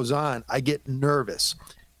season goes on, I get nervous.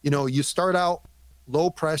 You start out low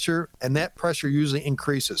pressure, and that pressure usually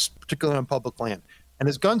increases, particularly on public land. And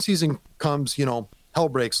as gun season comes, hell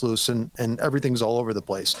breaks loose and everything's all over the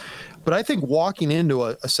place. But I think walking into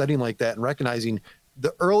a setting like that and recognizing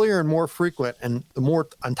the earlier and more frequent and the more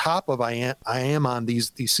on top of I am on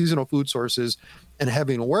these seasonal food sources and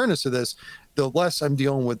having awareness of this, the less I'm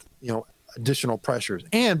dealing with, additional pressures.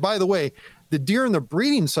 And by the way, the deer in the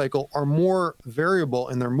breeding cycle are more variable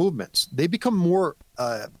in their movements. They become more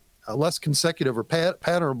less consecutive or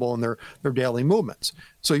patternable in their daily movements.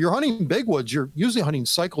 So you're hunting big woods, you're usually hunting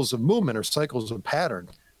cycles of movement or cycles of pattern.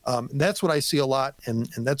 And that's what I see a lot, and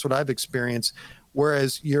that's what I've experienced.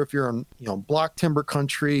 Whereas if you're in block timber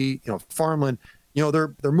country, farmland,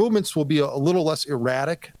 their movements will be a little less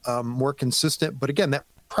erratic, more consistent. But again, that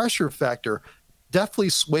pressure factor definitely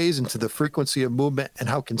sways into the frequency of movement and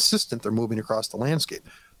how consistent they're moving across the landscape.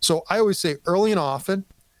 So I always say early and often,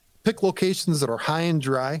 pick locations that are high and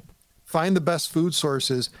dry, find the best food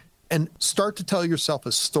sources, and start to tell yourself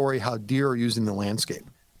a story how deer are using the landscape.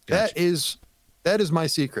 Gotcha. That is my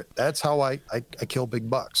secret. That's how I kill big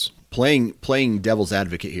bucks. Playing devil's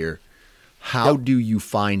advocate here, how do you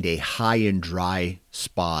find a high and dry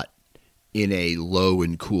spot in a low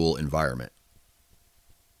and cool environment?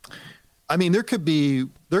 I mean, there could be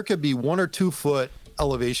 1 or 2 foot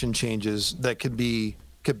elevation changes that could be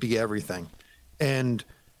everything. And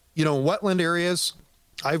wetland areas,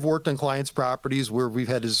 I've worked on clients' properties where we've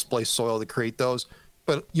had to displace soil to create those,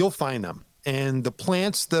 but you'll find them. And the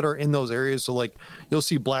plants that are in those areas, so like you'll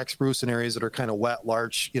see black spruce in areas that are kind of wet,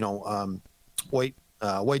 large, white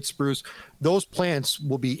spruce. Those plants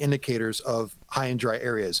will be indicators of high and dry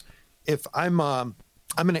areas. If I'm in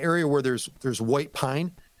an area where there's white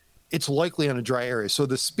pine, it's likely on a dry area. So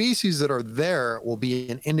the species that are there will be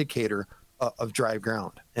an indicator of dry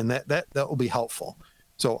ground, and that will be helpful.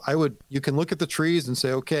 So you can look at the trees and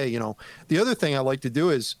say, okay, the other thing I like to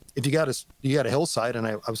do is if you got a hillside, and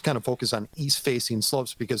I was kind of focused on east facing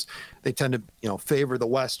slopes because they tend to, favor the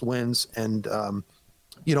west winds. And,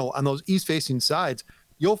 on those east facing sides,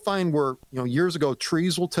 you'll find where, years ago,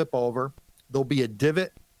 trees will tip over. There'll be a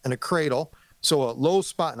divot and a cradle. So a low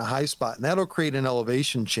spot and a high spot, and that'll create an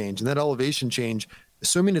elevation change. And that elevation change,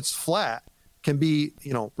 assuming it's flat, can be,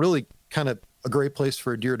 really kind of a great place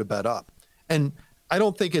for a deer to bed up. And I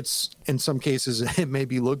don't think it's, in some cases, it may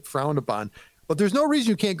be looked frowned upon, but there's no reason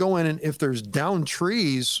you can't go in and if there's down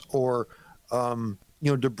trees or,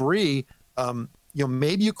 debris,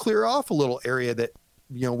 maybe you clear off a little area that,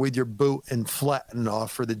 with your boot and flatten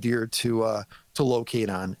off for the deer to locate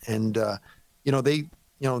on. And,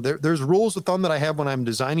 there's rules of thumb that I have when I'm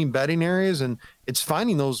designing bedding areas, and it's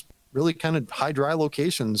finding those really kind of high dry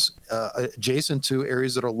locations adjacent to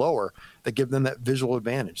areas that are lower that give them that visual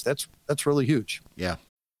advantage. That's really huge. Yeah.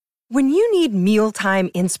 When you need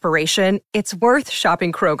mealtime inspiration, it's worth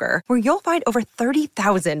shopping Kroger, where you'll find over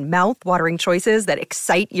 30,000 mouth-watering choices that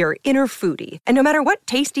excite your inner foodie. And no matter what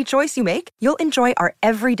tasty choice you make, you'll enjoy our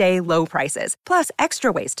everyday low prices, plus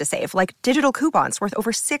extra ways to save, like digital coupons worth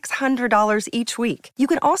over $600 each week. You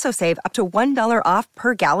can also save up to $1 off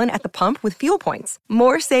per gallon at the pump with fuel points.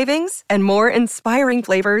 More savings and more inspiring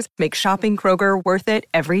flavors make shopping Kroger worth it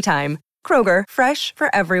every time. Kroger, fresh for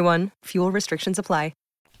everyone. Fuel restrictions apply.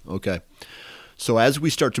 Okay. So as we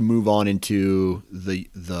start to move on into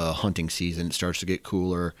the hunting season, it starts to get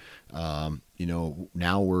cooler.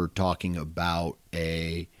 Now we're talking about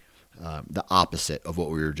the opposite of what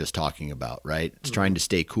we were just talking about, right? It's trying to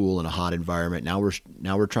stay cool in a hot environment. Now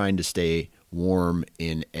we're trying to stay warm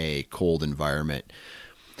in a cold environment.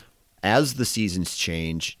 As the seasons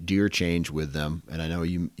change, deer change with them, and I know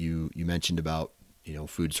you mentioned about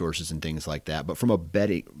food sources and things like that. But from a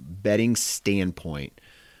bedding standpoint,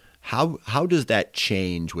 how does that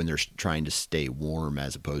change when they're trying to stay warm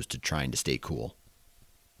as opposed to trying to stay cool?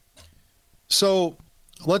 So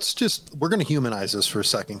we're going to humanize this for a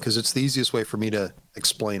second because it's the easiest way for me to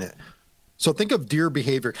explain it. So think of deer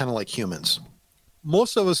behavior kind of like humans.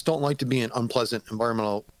 Most of us don't like to be in unpleasant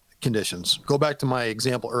environmental conditions. Go back to my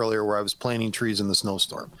example earlier where I was planting trees in the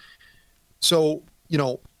snowstorm. So,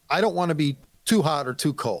 I don't want to be too hot or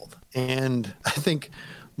too cold. And I think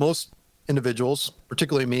most individuals,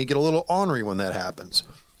 particularly me, get a little ornery when that happens.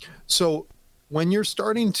 So when you're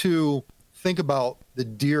starting to think about the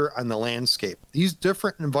deer on the landscape, these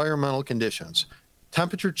different environmental conditions,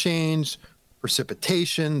 temperature change,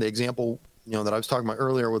 precipitation, the example that I was talking about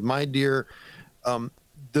earlier with my deer, the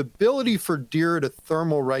ability for deer to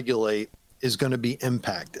thermoregulate is going to be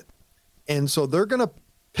impacted. And so they're going to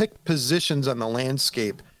pick positions on the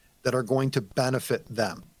landscape that are going to benefit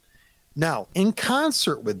them. Now, in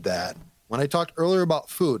concert with that, when I talked earlier about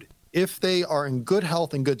food, if they are in good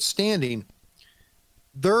health and good standing,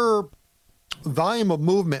 their volume of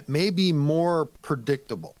movement may be more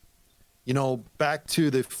predictable. Back to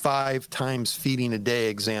the 5 times feeding a day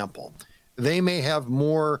example, they may have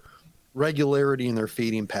more regularity in their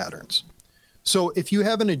feeding patterns. So if you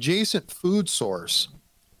have an adjacent food source,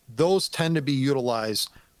 those tend to be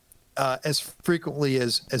utilized as frequently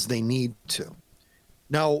as they need to.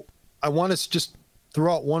 Now, I want to just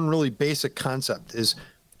throw out one really basic concept is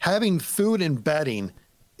having food and bedding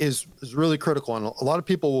is really critical. And a lot of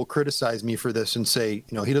people will criticize me for this and say,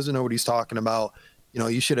 he doesn't know what he's talking about.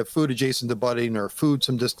 You should have food adjacent to bedding or food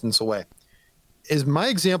some distance away. Is my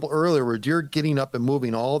example earlier where deer getting up and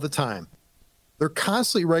moving all the time, they're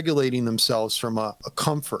constantly regulating themselves from a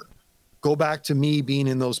comfort. Go back to me being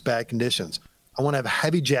in those bad conditions. I want to have a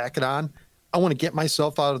heavy jacket on. I want to get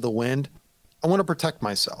myself out of the wind. I want to protect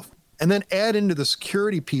myself. And then add into the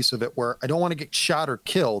security piece of it where I don't want to get shot or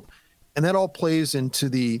killed. And that all plays into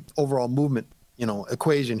the overall movement,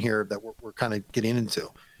 equation here that we're kind of getting into.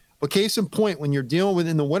 But case in point, when you're dealing with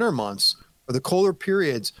in the winter months or the colder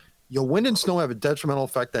periods, wind and snow have a detrimental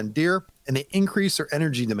effect on deer and they increase their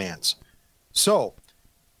energy demands. So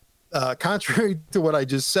contrary to what I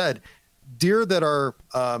just said, deer that are,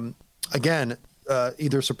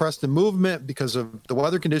 either suppressed in movement because of the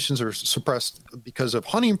weather conditions or suppressed because of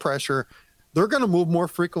hunting pressure, they're going to move more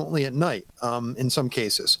frequently at night. In some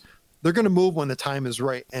cases, they're going to move when the time is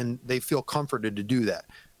right and they feel comforted to do that.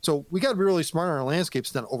 So we got to be really smart on our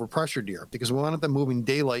landscapes, not overpressure deer, because we want them moving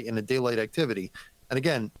daylight in a daylight activity. And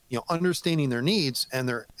again, understanding their needs and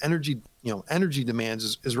their energy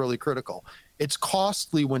demands is really critical. It's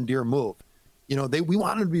costly when deer move. We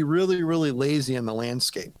want them to be really, really lazy on the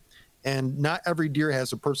landscape. And not every deer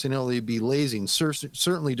has a personality to be lazy.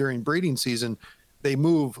 Certainly during breeding season, they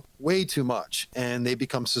move way too much and they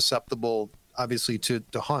become susceptible, obviously, to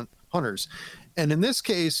hunters. And in this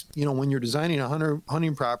case, when you're designing a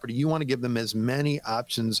hunting property, you want to give them as many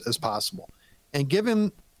options as possible. And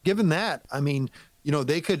given that,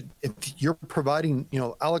 they could, if you're providing,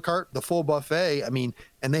 a la carte, the full buffet,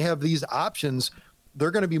 and they have these options, they're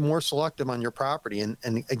going to be more selective on your property. And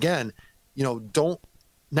again,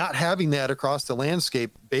 not having that across the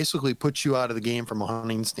landscape basically puts you out of the game from a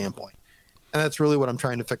hunting standpoint. And that's really what I'm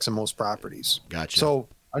trying to fix in most properties. Gotcha. So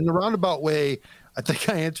in a roundabout way, I think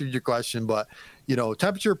I answered your question, but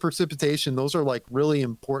temperature, precipitation, those are like really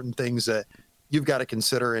important things that you've got to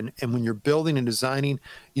consider. And when you're building and designing,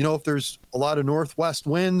 if there's a lot of northwest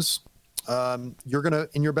winds, you're going to,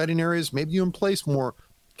 in your bedding areas, maybe you place more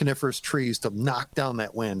coniferous trees to knock down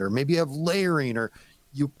that wind, or maybe you have layering, or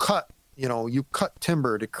you cut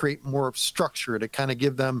timber to create more structure to kind of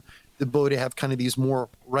give them the ability to have kind of these more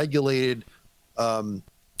regulated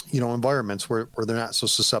environments where they're not so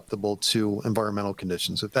susceptible to environmental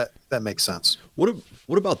conditions, if that makes sense. What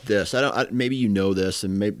about this? Maybe you know this,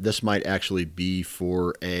 and maybe this might actually be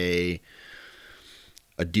for a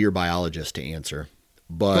deer biologist to answer.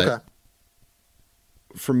 But Okay.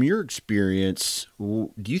 From your experience,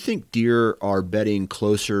 do you think deer are bedding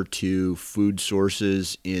closer to food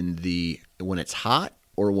sources when it's hot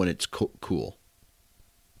or when it's cool?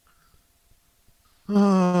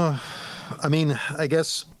 I mean, I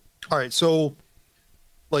guess. All right. So,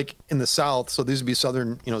 like in the South, so these would be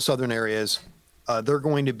southern areas. They're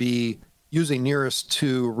going to be usually nearest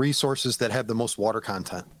to resources that have the most water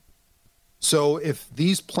content. So, if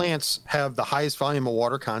these plants have the highest volume of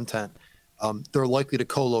water content, they're likely to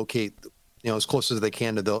co-locate, as close as they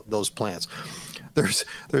can to those plants. There's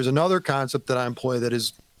another concept that I employ that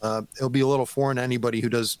is it'll be a little foreign to anybody who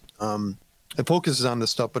does it focuses on this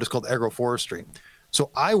stuff, but it's called agroforestry. So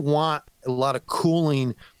I want a lot of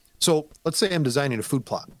cooling. So let's say I'm designing a food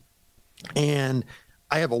plot and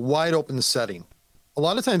I have a wide open setting. A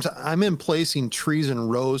lot of times I'm in placing trees in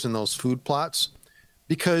rows in those food plots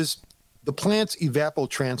because the plants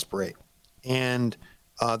evapotranspirate and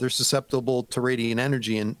they're susceptible to radiant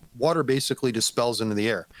energy, and water basically dispels into the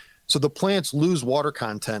air. So the plants lose water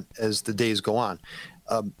content as the days go on.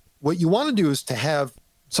 What you want to do is to have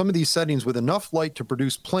some of these settings with enough light to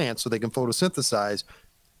produce plants so they can photosynthesize,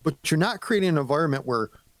 but you're not creating an environment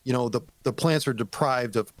where, the plants are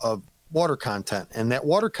deprived of water content. And that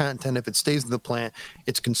water content, if it stays in the plant,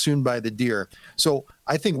 it's consumed by the deer. So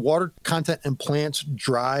I think water content in plants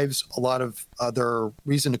drives a lot of their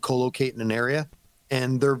reason to co-locate in an area.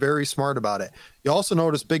 And they're very smart about it. You also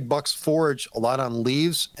notice big bucks forage a lot on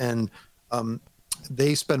leaves, and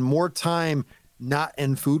they spend more time not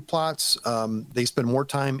in food plots. They spend more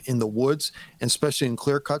time in the woods, and especially in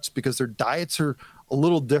clear cuts, because their diets are a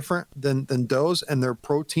little different than does, and their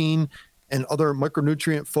protein and other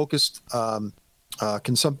micronutrient focused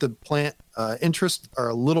consumptive plant interests are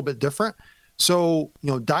a little bit different. So,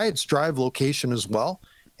 diets drive location as well.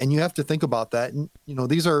 And you have to think about that. And,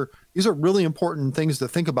 these are really important things to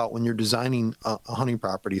think about when you're designing a hunting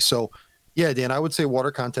property. So, yeah, Dan, I would say water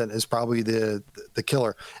content is probably the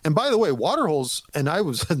killer. And by the way, water holes, and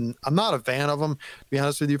I'm not a fan of them, to be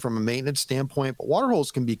honest with you, from a maintenance standpoint, but water holes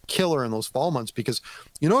can be killer in those fall months because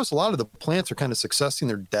you notice a lot of the plants are kind of successing,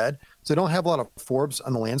 they're dead. So they don't have a lot of forbs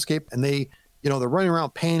on the landscape, and they're running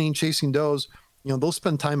around panning, chasing does. They'll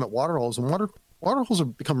spend time at water holes, and water holes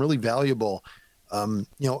have become really valuable.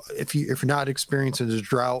 If you're not experiencing a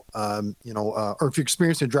drought, or if you're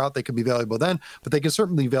experiencing a drought, they could be valuable then, but they can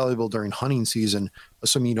certainly be valuable during hunting season,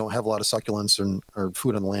 assuming you don't have a lot of succulents or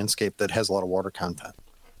food on the landscape that has a lot of water content.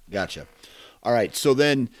 Gotcha. All right. So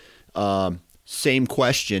then, same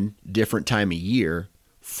question, different time of year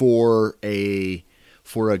for a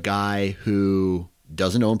guy who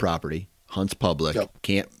doesn't own property, hunts public,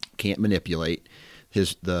 Yep. can't manipulate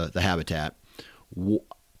the habitat.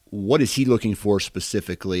 What is he looking for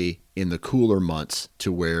specifically in the cooler months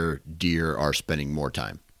to where deer are spending more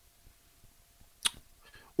time?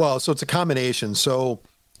 Well, so it's a combination. So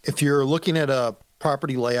if you're looking at a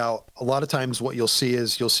property layout, a lot of times what you'll see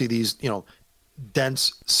these,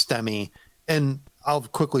 dense stemmy, and I'll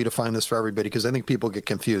quickly define this for everybody because I think people get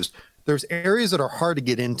confused. There's areas that are hard to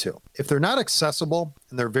get into. If they're not accessible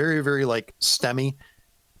and they're very, very stemmy,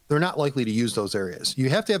 they're not likely to use those areas. You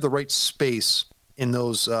have to have the right space in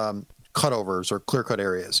those cutovers or clear cut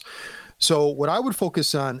areas. So what I would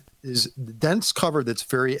focus on is the dense cover that's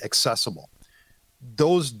very accessible.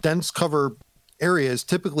 Those dense cover areas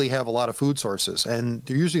typically have a lot of food sources, and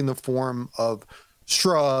they're usually in the form of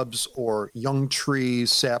shrubs or young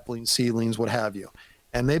trees, saplings, seedlings, what have you.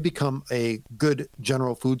 And they become a good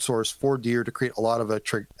general food source for deer to create a lot of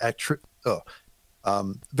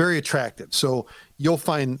very attractive. So you'll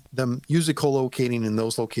find them usually co-locating in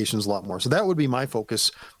those locations a lot more. So that would be my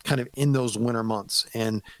focus kind of in those winter months.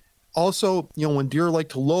 And also, when deer like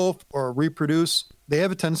to loaf or reproduce, they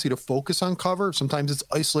have a tendency to focus on cover. Sometimes it's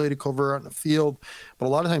isolated cover out in the field, but a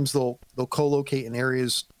lot of times they'll co-locate in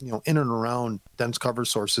areas, in and around dense cover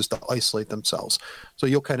sources to isolate themselves. So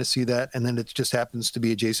you'll kind of see that. And then it just happens to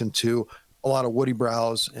be adjacent to a lot of woody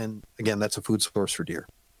browse. And again, that's a food source for deer.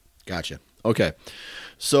 Gotcha. Okay.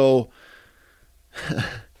 So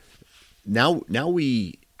now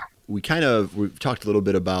we've talked a little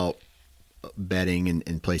bit about bedding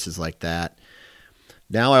and places like that.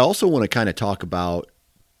 Now I also want to kind of talk about,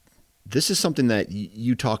 this is something that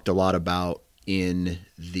you talked a lot about in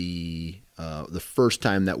the first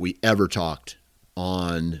time that we ever talked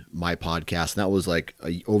on my podcast, and that was like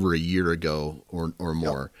over a year ago or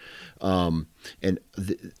more.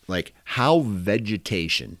 Like how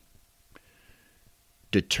vegetation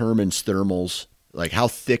determines thermals, like how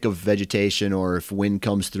thick of vegetation, or if wind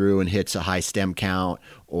comes through and hits a high stem count,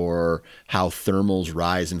 or how thermals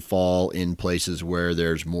rise and fall in places where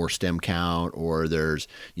there's more stem count or there's,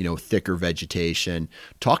 thicker vegetation.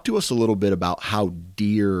 Talk to us a little bit about how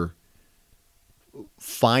deer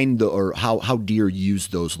how deer use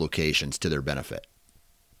those locations to their benefit.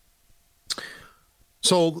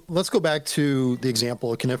 So let's go back to the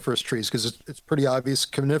example of coniferous trees, because it's pretty obvious.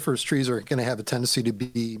 Coniferous trees are going to have a tendency to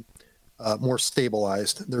be more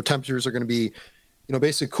stabilized. Their temperatures are going to be,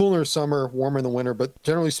 basically cooler in summer, warmer in the winter, but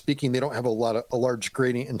generally speaking, they don't have a large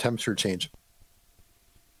gradient in temperature change.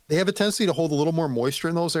 They have a tendency to hold a little more moisture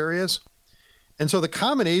in those areas. And so the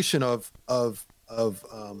combination of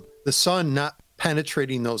the sun not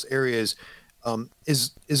penetrating those areas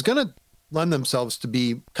is going to lend themselves to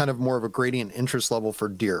be kind of more of a gradient interest level for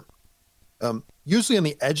deer. Usually on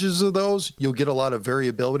the edges of those, you'll get a lot of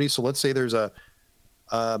variability. So let's say there's a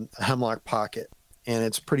hemlock pocket and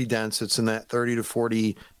it's pretty dense. It's in that 30 to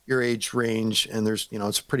 40 year age range. And there's,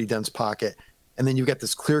 it's a pretty dense pocket. And then you've got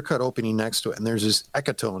this clear cut opening next to it. And there's this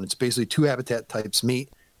ecotone. It's basically two habitat types meet.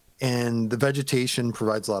 And the vegetation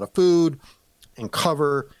provides a lot of food and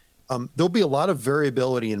cover. There'll be a lot of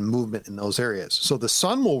variability in movement in those areas. So the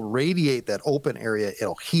sun will radiate that open area.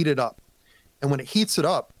 It'll heat it up. And when it heats it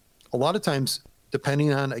up, a lot of times,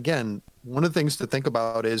 depending on, again, one of the things to think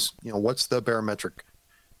about is, what's the barometric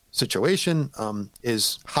situation?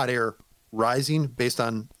 Is hot air rising based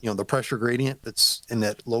on, the pressure gradient that's in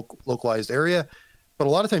that localized area? But a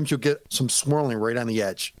lot of times you'll get some swirling right on the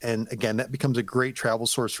edge. And again, that becomes a great travel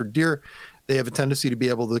source for deer. They have a tendency to be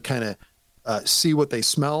able to kind of see what they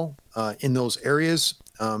smell in those areas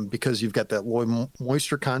because you've got that low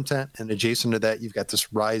moisture content, and adjacent to that, you've got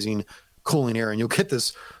this rising cooling air, and you'll get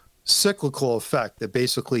this cyclical effect that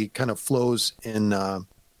basically kind of flows in a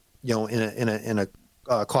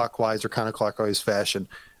clockwise or counterclockwise fashion,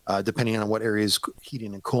 depending on what area is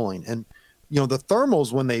heating and cooling. And the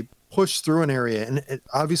thermals, when they push through an area, and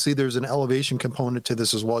obviously there's an elevation component to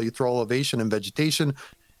this as well. You throw elevation and vegetation.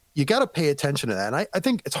 You got to pay attention to that. And I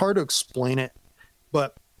think it's hard to explain it,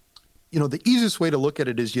 but the easiest way to look at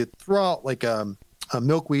it is you throw out like a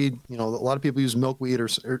milkweed. A lot of people use milkweed or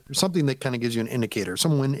something that kind of gives you an indicator,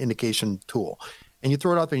 some wind indication tool, and you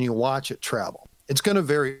throw it out there and you watch it travel. It's going to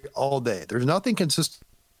vary all day. There's nothing consistent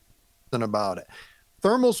about it.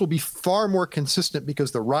 Thermals will be far more consistent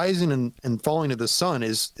because the rising and falling of the sun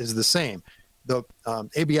is the same. The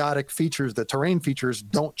abiotic features, the terrain features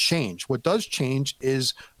don't change. What does change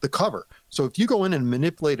is the cover. So if you go in and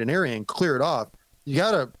manipulate an area and clear it off, you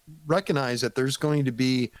got to recognize that there's going to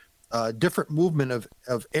be different movement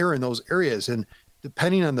of air in those areas. And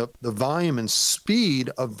depending on the volume and speed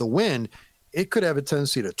of the wind, it could have a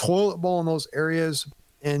tendency to toilet bowl in those areas.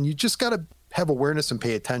 And you just got to have awareness and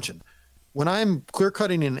pay attention. When I'm clear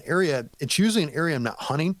cutting an area, it's usually an area I'm not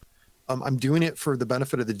hunting. I'm doing it for the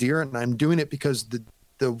benefit of the deer, and I'm doing it because the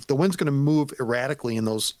wind's going to move erratically in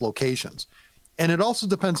those locations. And it also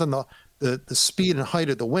depends on the speed and height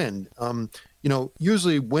of the wind.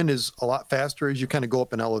 Usually wind is a lot faster as you kind of go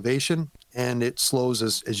up in elevation, and it slows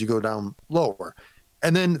as you go down lower.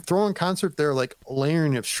 And then throw in concert there like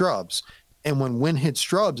layering of shrubs. And when wind hits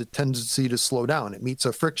shrubs, it tends to slow down. It meets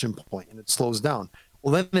a friction point and it slows down.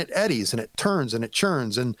 Well, then it eddies and it turns and it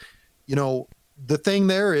churns. And, the thing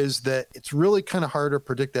there is that it's really kind of hard to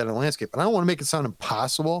predict that in a landscape. And I don't want to make it sound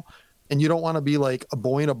impossible. And you don't want to be like a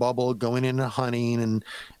boy in a bubble going into hunting and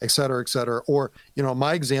et cetera, et cetera. Or,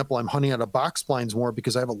 my example, I'm hunting out of box blinds more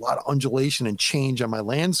because I have a lot of undulation and change on my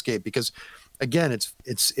landscape because, again,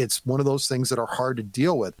 it's one of those things that are hard to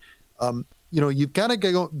deal with. You've got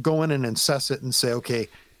to go in and assess it and say, okay,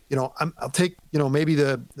 I'll take, maybe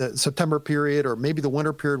the September period or maybe the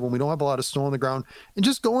winter period when we don't have a lot of snow on the ground and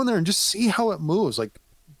just go in there and just see how it moves. Like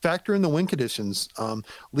factor in the wind conditions,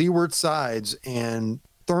 leeward sides and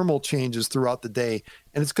thermal changes throughout the day.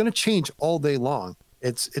 And it's going to change all day long.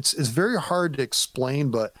 It's very hard to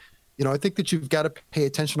explain, but I think that you've got to pay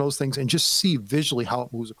attention to those things and just see visually how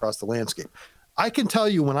it moves across the landscape. I can tell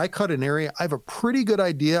you when I cut an area, I have a pretty good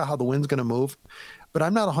idea how the wind's going to move, but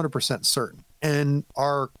I'm not 100% certain. And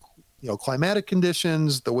our climatic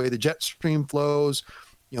conditions, the way the jet stream flows,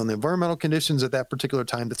 the environmental conditions at that particular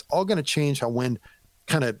time, that's all going to change how wind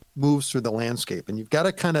kind of moves through the landscape. And you've got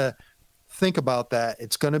to kind of think about that.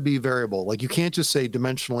 It's going to be variable. Like you can't just say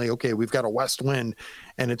dimensionally, okay, we've got a west wind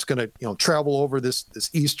and it's going to, travel over this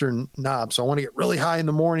eastern knob. So I want to get really high in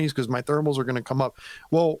the mornings because my thermals are going to come up.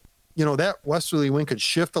 Well, that westerly wind could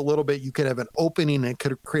shift a little bit. You could have an opening and it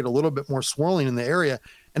could create a little bit more swirling in the area.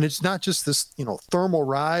 And it's not just this, thermal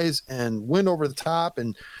rise and wind over the top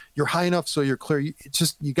and you're high enough so you're clear. It's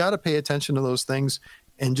just, you got to pay attention to those things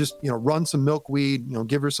and just, run some milkweed,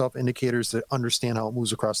 give yourself indicators to understand how it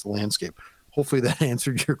moves across the landscape. Hopefully that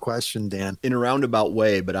answered your question, Dan. In a roundabout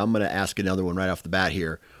way, but I'm going to ask another one right off the bat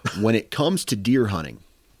here. When it comes to deer hunting,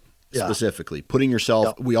 specifically, putting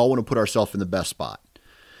yourself, we all want to put ourselves in the best spot.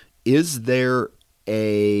 Are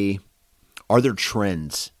there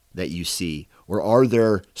trends that you see, or are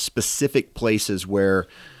there specific places where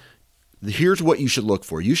here's what you should look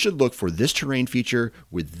for? You should look for this terrain feature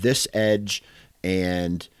with this edge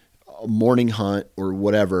and a morning hunt or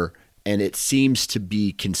whatever. And it seems to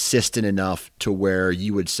be consistent enough to where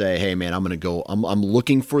you would say, hey man, I'm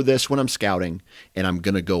looking for this when I'm scouting and I'm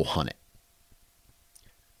going to go hunt it.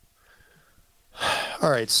 All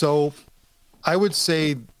right. So I would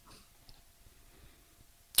say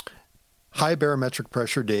high barometric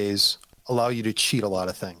pressure days allow you to cheat a lot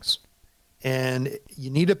of things. And you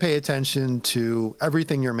need to pay attention to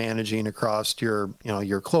everything you're managing across your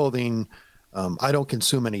clothing. I don't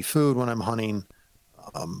consume any food when I'm hunting.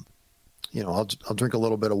 I'll drink a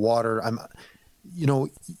little bit of water.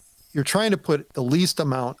 You're trying to put the least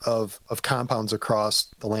amount of compounds across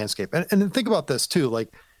the landscape. And think about this too.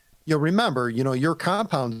 Like, remember, your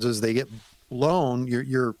compounds, as they get blown,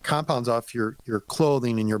 your compounds off your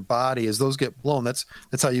clothing and your body, as those get blown, that's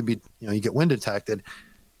how you get wind detected.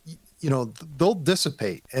 They'll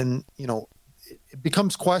dissipate, and it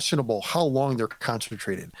becomes questionable how long they're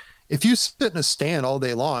concentrated. If you sit in a stand all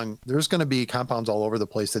day long, there's going to be compounds all over the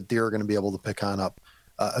place that deer are going to be able to pick on up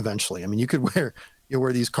eventually. I mean, you could wear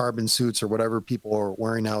these carbon suits or whatever people are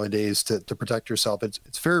wearing nowadays to protect yourself.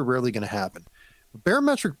 It's very rarely going to happen.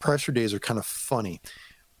 Barometric pressure days are kind of funny.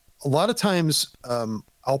 A lot of times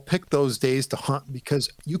I'll pick those days to hunt because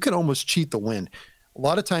you can almost cheat the wind. A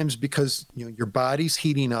lot of times because your body's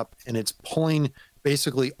heating up and it's pulling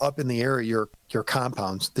basically up in the air your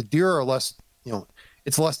compounds. The deer are less,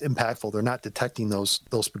 it's less impactful. They're not detecting those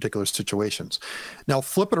particular situations. Now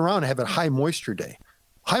flip it around and have a high moisture day.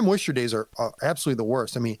 High moisture days are absolutely the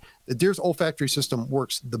worst. I mean, the deer's olfactory system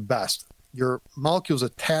works the best. Your molecules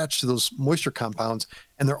attach to those moisture compounds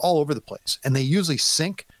and they're all over the place. And they usually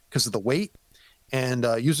sink because of the weight. And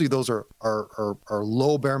usually those are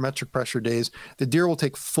low barometric pressure days. The deer will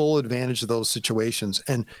take full advantage of those situations.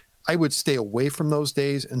 And I would stay away from those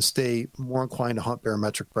days and stay more inclined to hunt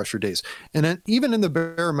barometric pressure days. And then even in the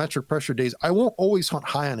barometric pressure days, I won't always hunt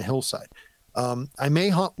high on a hillside. I may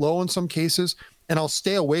hunt low in some cases, and I'll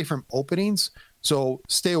stay away from openings. So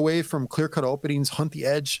stay away from clear-cut openings, hunt the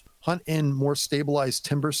edge, hunt in more stabilized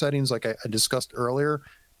timber settings like I discussed earlier.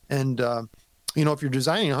 And if you're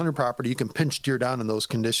designing a hunting property, you can pinch deer down in those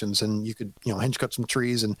conditions, and you could, hinge cut some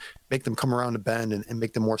trees and make them come around a bend and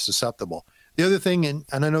make them more susceptible. The other thing, and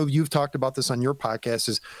I know you've talked about this on your podcast,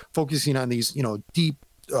 is focusing on these, deep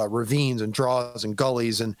ravines and draws and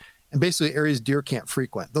gullies and basically areas deer can't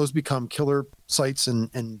frequent. Those become killer sites,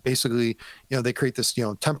 and basically, they create this,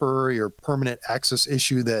 temporary or permanent access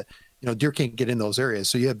issue that, deer can't get in those areas.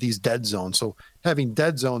 So you have these dead zones. So having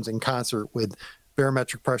dead zones in concert with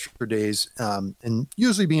barometric pressure days, and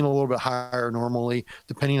usually being a little bit higher normally,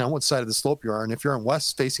 depending on what side of the slope you are. And if you're on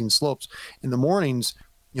west-facing slopes in the mornings,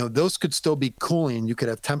 those could still be cooling. You could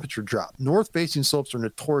have temperature drop. North-facing slopes are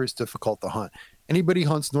notorious difficult to hunt. Anybody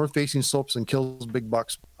hunts north-facing slopes and kills big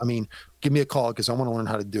bucks, give me a call because I want to learn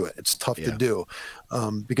how to do it. It's tough to do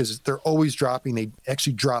because they're always dropping. They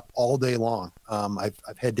actually drop all day long. I've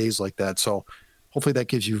had days like that. So hopefully that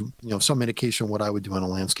gives you, some indication of what I would do in a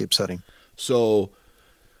landscape setting. So,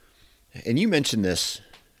 and you mentioned this,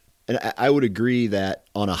 and I would agree that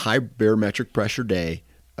on a high barometric pressure day,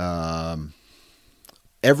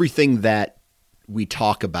 everything that we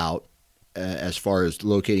talk about as far as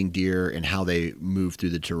locating deer and how they move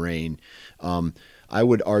through the terrain, I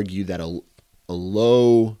would argue that a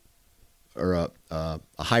low or a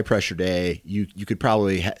high pressure day, you could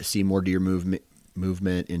probably see more deer movement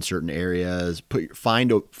in certain areas.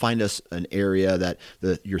 Find us an area that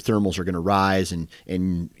your thermals are going to rise and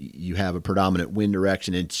you have a predominant wind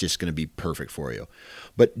direction. It's just going to be perfect for you.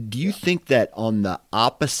 But do you think that on the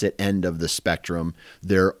opposite end of the spectrum,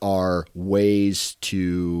 there are ways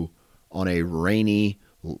to, on a rainy,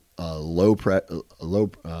 low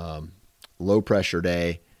pressure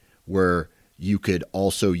day, where you could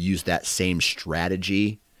also use that same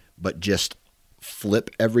strategy, but just flip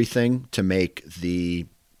everything to make the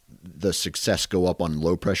success go up on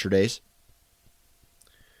low pressure days?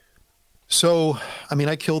 So,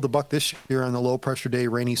 I killed a buck this year on the low pressure day,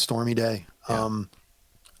 rainy, stormy day. Yeah.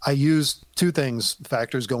 I used two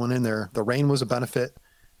factors going in there. The rain was a benefit,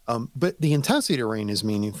 but the intensity of rain is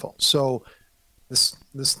meaningful. So this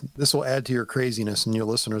will add to your craziness, and your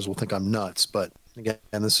listeners will think I'm nuts. But again,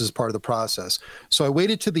 this is part of the process. So I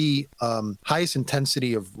waited to the highest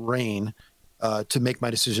intensity of rain to make my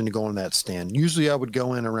decision to go in that stand. Usually I would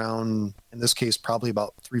go in around, in this case, probably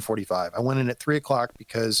about 3:45. I went in at 3:00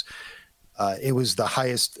 because it was the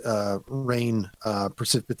highest rain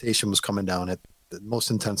precipitation was coming down at the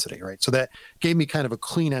most intensity, right? So that gave me kind of a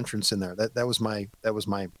clean entrance in there. That was my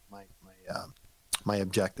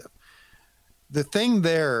objective. The thing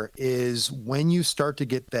there is when you start to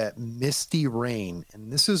get that misty rain,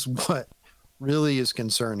 and this is what really is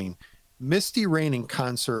concerning, misty rain in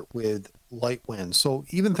concert with light winds. So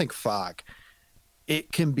even think fog.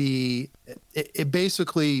 It can be, it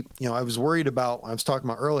basically, I was worried about, I was talking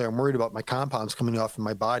about earlier, I'm worried about my compounds coming off in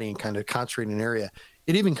my body and kind of concentrating an area.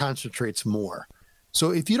 It even concentrates more.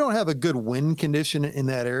 So if you don't have a good wind condition in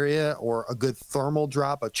that area or a good thermal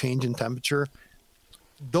drop, a change in temperature,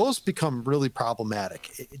 those become really problematic.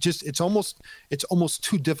 It's almost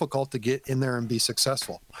too difficult to get in there and be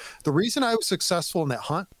successful. The reason I was successful in that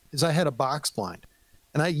hunt is I had a box blind.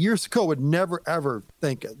 And I years ago would never, ever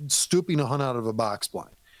think stooping to hunt out of a box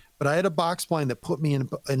blind. But I had a box blind that put me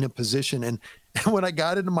in a position. And when I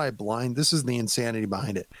got into my blind, this is the insanity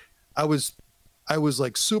behind it. I was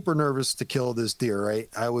like super nervous to kill this deer, right?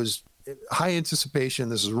 I was high anticipation.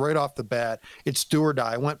 This is right off the bat. It's do or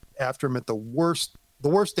die. I went after him at the worst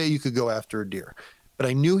day you could go after a deer. But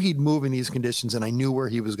I knew he'd move in these conditions, and I knew where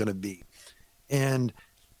he was going to be. And,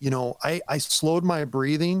 I slowed my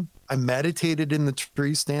breathing. I meditated in the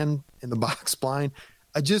tree stand in the box blind.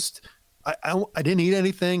 I didn't eat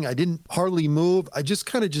anything. I didn't hardly move. I just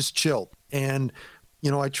kind of just chilled. And,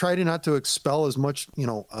 I tried not to expel as much,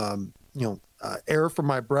 air from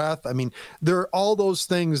my breath. I mean, there are all those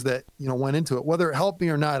things that, went into it. Whether it helped me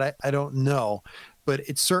or not, I don't know. But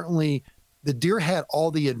it's certainly, the deer had all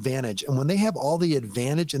the advantage. And when they have all the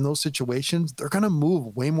advantage in those situations, they're going to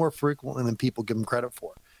move way more frequently than people give them credit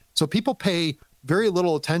for. So people pay very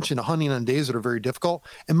little attention to hunting on days that are very difficult.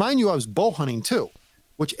 And mind you, I was bow hunting too,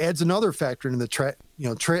 which adds another factor into the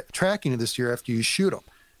tracking of this deer after you shoot them.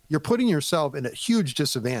 You're putting yourself in a huge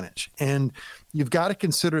disadvantage, and you've got to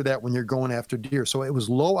consider that when you're going after deer. So it was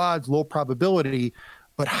low odds, low probability,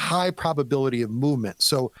 but high probability of movement.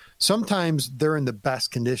 So sometimes they're in the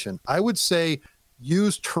best condition. I would say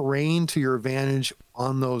use terrain to your advantage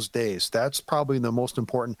on those days. That's probably the most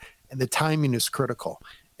important, and the timing is critical.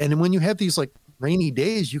 And when you have these like rainy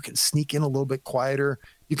days, you can sneak in a little bit quieter.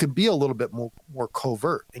 You can be a little bit more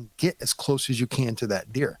covert and get as close as you can to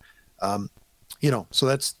that deer. So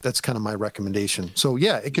that's kind of my recommendation. So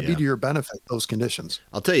yeah, it could be to your benefit, those conditions.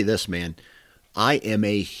 I'll tell you this, man. I am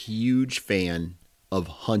a huge fan of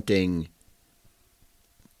hunting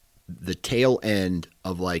the tail end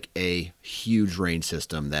of like a huge rain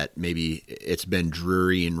system that maybe it's been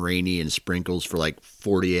dreary and rainy and sprinkles for like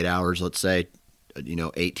 48 hours, let's say,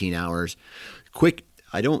 18 hours. Quick.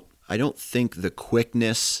 I don't think the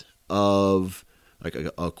quickness of like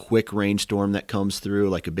a quick rainstorm that comes through,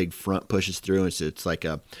 like a big front pushes through, it's like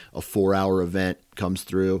a 4-hour event comes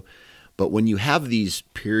through. But when you have these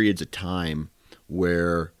periods of time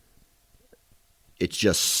where it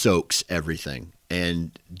just soaks everything,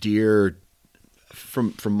 and deer,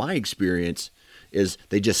 from my experience, is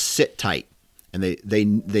they just sit tight. And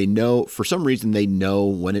they know, for some reason, they know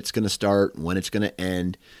when it's going to start, when it's going to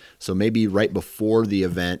end. So maybe right before the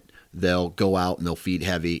event, they'll go out and they'll feed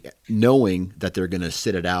heavy, knowing that they're going to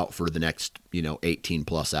sit it out for the next, 18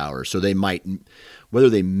 plus hours. So they might, whether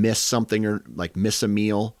they miss something or like miss a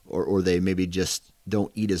meal, or they maybe just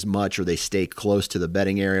don't eat as much, or they stay close to the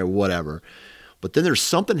bedding area, whatever. But then there's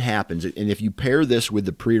something happens. And if you pair this with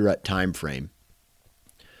the pre-rut time frame,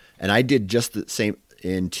 and I did just the same.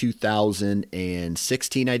 In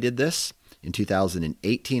 2016, I did this. In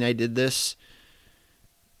 2018, I did this.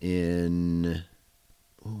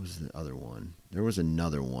 What was the other one? There was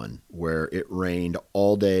another one where it rained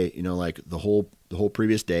all day, like the whole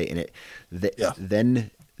previous day. And then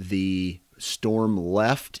the storm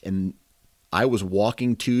left, and I was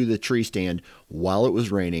walking to the tree stand while it was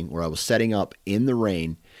raining, where I was setting up in the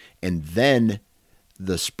rain, and then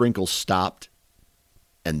the sprinkles stopped.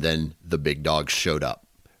 And then the big dogs showed up,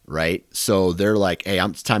 right? So they're like, hey,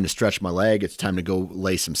 it's time to stretch my leg. It's time to go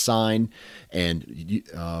lay some sign. And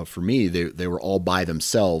for me, they were all by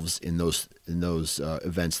themselves in those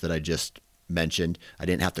events that I just mentioned. I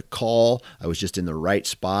didn't have to call. I was just in the right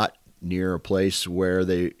spot, near a place where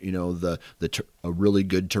they, a really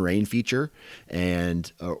good terrain feature,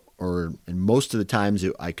 and most of the times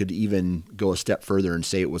I could even go a step further and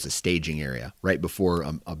say it was a staging area right before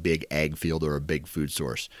a big ag field or a big food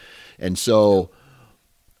source. And so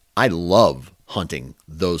I love hunting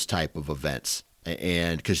those type of events,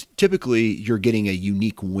 and because typically you're getting a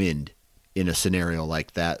unique wind in a scenario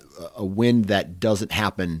like that, a wind that doesn't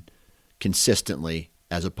happen consistently,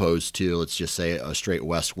 as opposed to, let's just say, a straight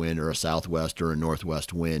west wind or a southwest or a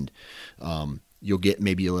northwest wind. You'll get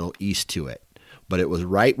maybe a little east to it. But it was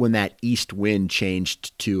right when that east wind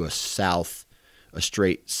changed to a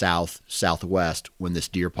straight southwest, when this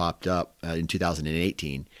deer popped up in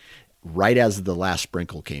 2018, right as the last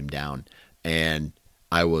sprinkle came down, and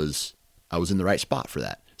I was in the right spot for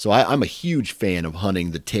that. So I'm a huge fan of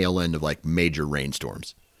hunting the tail end of like major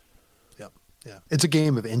rainstorms. Yeah, it's a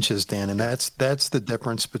game of inches, Dan, and that's the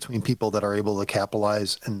difference between people that are able to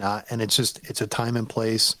capitalize and not. And it's a time and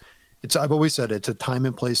place. I've always said it's a time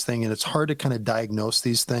and place thing, and it's hard to kind of diagnose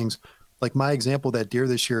these things. Like my example, that deer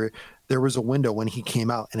this year, there was a window when he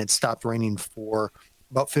came out, and it stopped raining for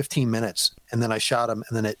about 15 minutes, and then I shot him,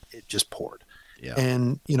 and then it just poured. Yeah.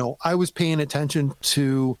 And I was paying attention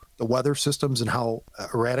to the weather systems and how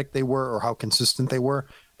erratic they were or how consistent they were.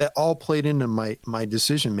 That all played into my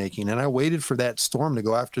decision making, and I waited for that storm to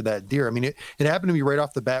go after that deer. I mean, it happened to me right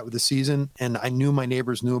off the bat with the season, and I knew my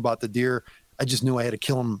neighbors knew about the deer. I just knew I had to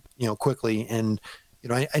kill him, quickly. And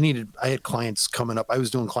I had clients coming up. I was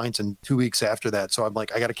doing clients in 2 weeks after that, so I'm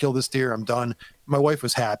like, I got to kill this deer. I'm done. My wife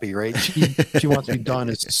was happy, right? She wants me done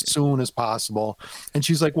as soon as possible, and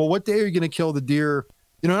she's like, well, what day are you going to kill the deer?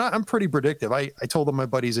 I'm pretty predictive. I told my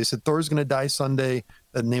buddies, I said, Thor's going to die Sunday.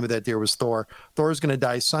 The name of that deer was Thor. Thor's going to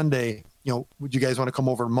die Sunday. Would you guys want to come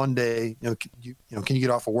over Monday? Can you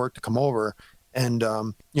get off of work to come over? And,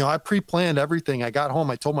 I pre-planned everything. I got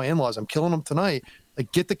home. I told my in-laws, I'm killing them tonight.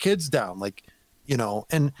 Like, get the kids down.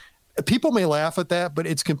 And people may laugh at that, but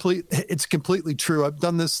it's completely true. I've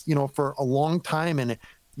done this, for a long time. And,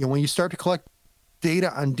 when you start to collect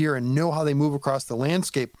data on deer and know how they move across the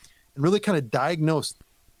landscape and really kind of diagnose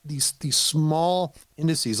these small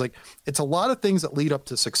indices, like it's a lot of things that lead up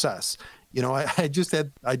to success. I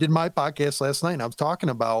did my podcast last night, and I was talking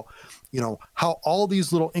about, how all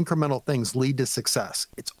these little incremental things lead to success.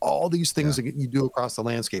 It's all these things that you do across the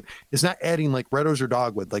landscape. It's not adding like red rose or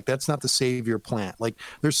dogwood. Like that's not the savior plant. Like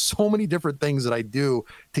there's so many different things that I do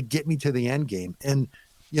to get me to the end game. And,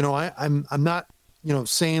 I'm not,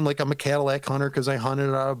 saying like I'm a Cadillac hunter because I hunted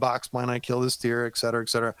out of a box blind, I kill this deer, et cetera, et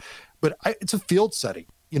cetera. But it's a field setting.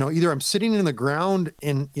 Either I'm sitting in the ground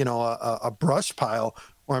in, a brush pile,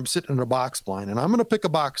 or I'm sitting in a box blind, and I'm going to pick a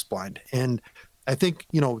box blind. And I think,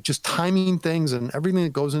 just timing things and everything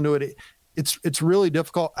that goes into it, it's really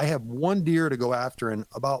difficult. I have one deer to go after, and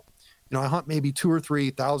about, I hunt maybe 2,000 or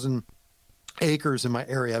 3,000 acres in my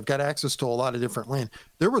area. I've got access to a lot of different land.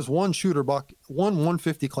 There was one shooter buck, one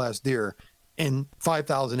 150 class deer in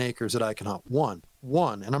 5,000 acres that I can hunt. One,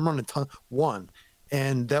 and I'm running one.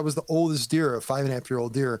 And that was the oldest deer, a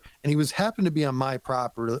 5.5-year-old deer. And he happened to be on my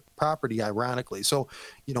property, ironically. So,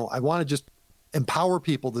 I want to just empower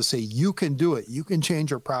people to say, you can do it. You can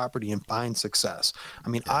change your property and find success. I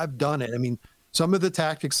mean, I've done it. I mean, some of the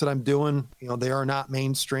tactics that I'm doing, they are not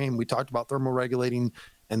mainstream. We talked about thermoregulating,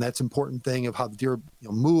 and that's an important thing of how the deer,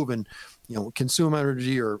 move and, consume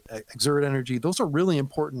energy or exert energy. Those are really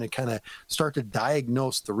important to kind of start to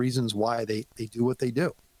diagnose the reasons why they do what they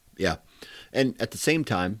do. Yeah. And at the same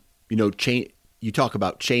time, you talk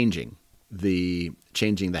about changing the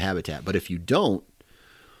habitat, but if you don't,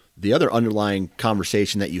 the other underlying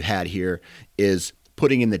conversation that you had here is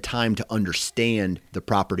putting in the time to understand the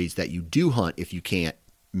properties that you do hunt if you can't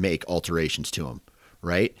make alterations to them.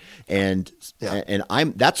 Right. And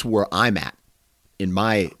that's where I'm at in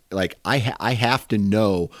my, I have to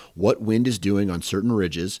know what wind is doing on certain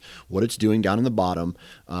ridges, what it's doing down in the bottom.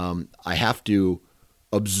 I have to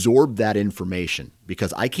absorb that information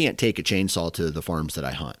because I can't take a chainsaw to the farms that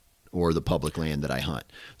I hunt or the public land that I hunt.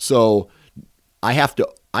 So I have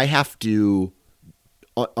to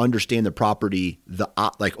understand the property,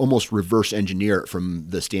 almost reverse engineer it from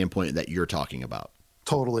the standpoint that you're talking about.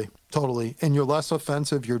 Totally. And you're less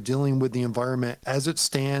offensive. You're dealing with the environment as it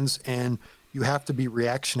stands, and you have to be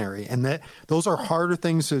reactionary. And those are harder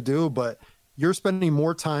things to do, but you're spending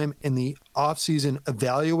more time in the off season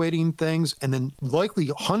evaluating things and then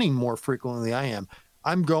likely hunting more frequently than I am.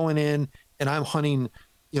 I'm going in and I'm hunting,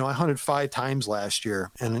 I hunted 5 times last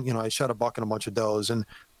year, and, I shot a buck and a bunch of does. And,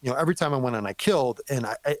 every time I went and I killed, and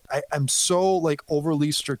I'm so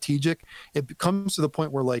overly strategic. It comes to the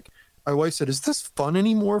point where my wife said, "Is this fun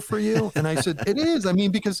anymore for you?" And I said, "It is. I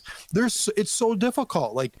mean, because it's so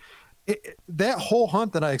difficult. Like that whole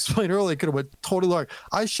hunt that I explained earlier could have went totally wrong.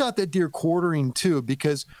 I shot that deer quartering too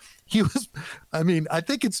because he was, I mean, I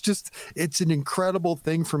think it's an incredible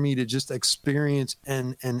thing for me to just experience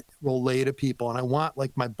and relay to people. And I want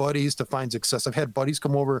like my buddies to find success. I've had buddies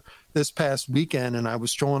come over this past weekend and I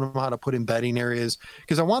was showing them how to put in bedding areas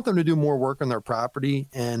because I want them to do more work on their property.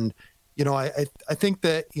 And, you know, I think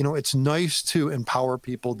that, you know, it's nice to empower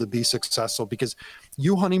people to be successful because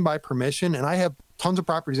you hunting by permission, and I have tons of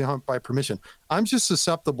properties I hunt by permission. I'm just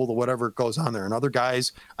susceptible to whatever goes on there. And other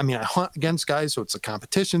guys, I mean, I hunt against guys, so it's a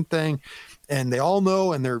competition thing, and they all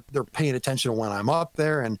know, and they're paying attention to when I'm up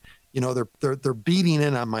there, and you know, they're beating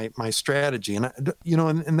in on my strategy, and you know,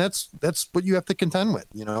 and that's what you have to contend with.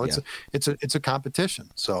 You know, it's a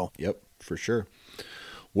competition. So yep, for sure.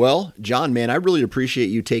 Well, John, man, I really appreciate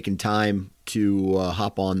you taking time to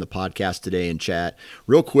hop on the podcast today and chat.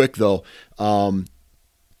 Real quick though,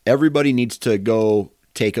 everybody needs to go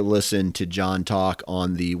take a listen to John talk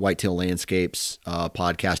on the Whitetail Landscapes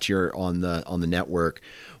podcast here on the network.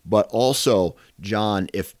 But also, John,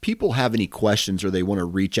 if people have any questions or they want to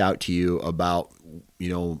reach out to you about, you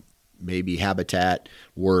know, maybe habitat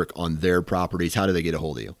work on their properties, how do they get a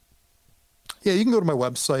hold of you? Yeah, you can go to my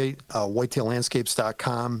website,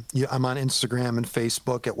 whitetaillandscapes.com. I'm on Instagram and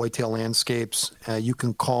Facebook at Whitetail Landscapes. You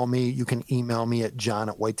can call me. You can email me at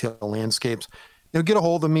john@whitetaillandscapes. You know, get a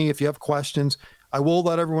hold of me if you have questions. I will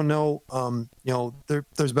let everyone know, you know,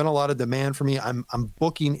 there's been a lot of demand for me. I'm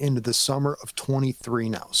booking into the summer of 23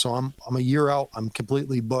 now. So I'm a year out. I'm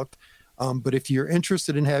completely booked. But if you're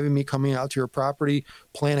interested in having me coming out to your property,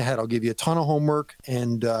 plan ahead. I'll give you a ton of homework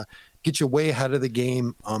and get you way ahead of the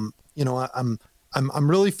game. You know, I'm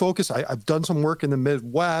really focused. I've done some work in the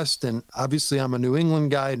Midwest, and obviously I'm a New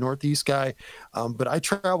England guy, Northeast guy, but I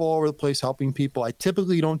travel all over the place helping people. I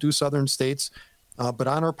typically don't do Southern states, but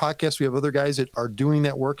on our podcast, we have other guys that are doing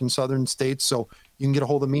that work in Southern states. So you can get a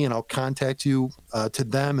hold of me and I'll contact you to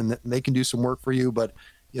them, and they can do some work for you. But,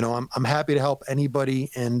 you know, I'm happy to help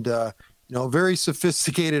anybody, and, you know, very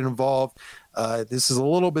sophisticated, involved. This is a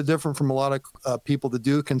little bit different from a lot of people that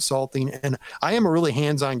do consulting. And I am a really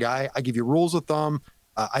hands-on guy. I give you rules of thumb.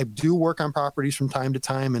 I do work on properties from time to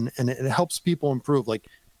time, and it helps people improve. Like,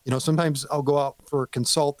 you know, sometimes I'll go out for a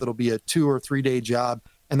consult that'll be a 2 or 3 day job,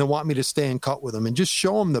 and they want me to stay and cut with them and just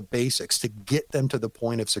show them the basics to get them to the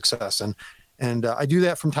point of success. And I do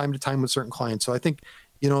that from time to time with certain clients. So I think,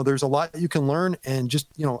 you know, there's a lot you can learn, and just,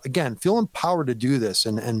 you know, again, feel empowered to do this.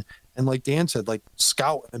 And like Dan said, like,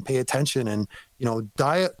 scout and pay attention, and, you know,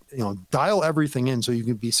 dial everything in so you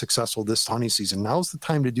can be successful this hunting season. Now's the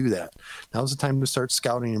time to do that. Now's the time to start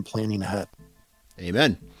scouting and planning ahead.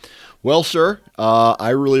 Amen. Well, sir, I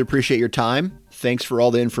really appreciate your time. Thanks for all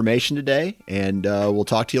the information today, and we'll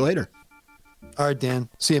talk to you later. All right, Dan.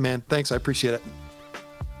 See you, man. Thanks. I appreciate it.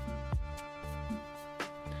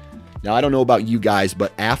 Now, I don't know about you guys,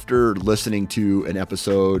 but after listening to an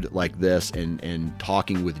episode like this and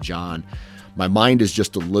talking with John, my mind is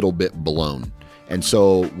just a little bit blown. And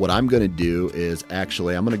so what I'm going to do is I'm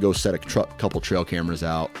going to go set a couple trail cameras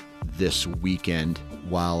out this weekend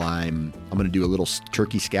while I'm going to do a little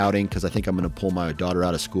turkey scouting, because I think I'm going to pull my daughter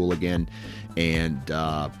out of school again and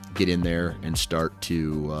get in there and start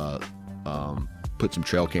to put some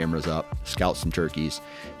trail cameras up, scout some turkeys.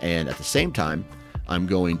 And at the same time, I'm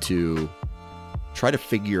going to try to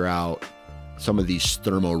figure out some of these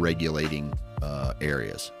thermoregulating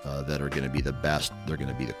areas that are going to be the best. They're going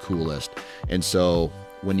to be the coolest. And so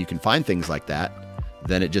when you can find things like that,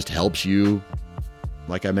 then it just helps you,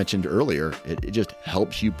 like I mentioned earlier, it just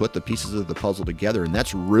helps you put the pieces of the puzzle together. And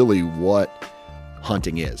that's really what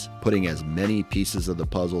hunting is, putting as many pieces of the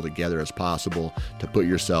puzzle together as possible to put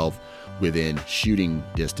yourself within shooting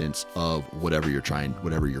distance of whatever your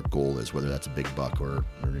goal is, whether that's a big buck or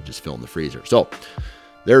just fill in the freezer. So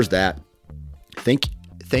there's that.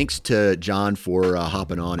 Thanks to John for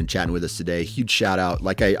hopping on and chatting with us today. Huge shout out.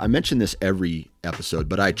 Like I mention this every episode,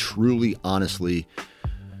 but I truly, honestly,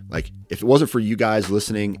 like, if it wasn't for you guys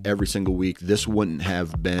listening every single week, this wouldn't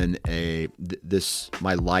have been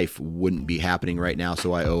my life wouldn't be happening right now.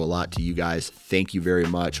 So I owe a lot to you guys. Thank you very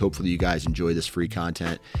much. Hopefully you guys enjoy this free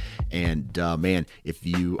content. And man, if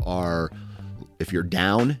you're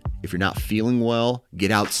down, if you're not feeling well,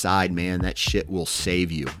 get outside, man. That shit will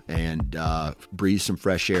save you. And breathe some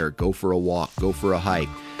fresh air. Go for a walk. Go for a hike.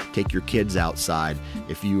 Take your kids outside.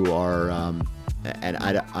 If you are, and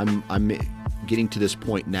I'm getting to this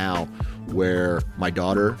point now where my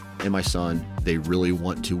daughter and my son, they really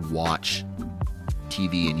want to watch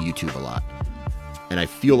TV and YouTube a lot. And I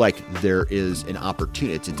feel like there is an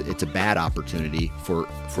opportunity. It's a bad opportunity for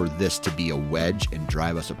this to be a wedge and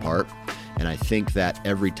drive us apart. And I think that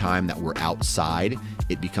every time that we're outside,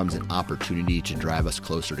 it becomes an opportunity to drive us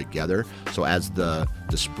closer together. So as the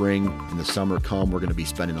spring and the summer come, we're going to be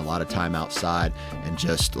spending a lot of time outside and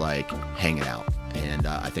just like hanging out. And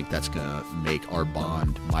I think that's going to make our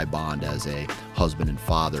bond, my bond as a husband and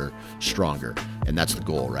father, stronger. And that's the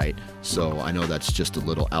goal, right? So I know that's just a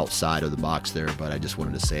little outside of the box there, but I just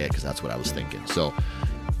wanted to say it because that's what I was thinking. So,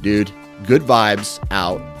 dude, good vibes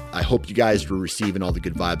out. I hope you guys were receiving all the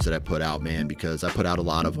good vibes that I put out, man, because I put out a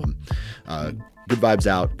lot of them. Good vibes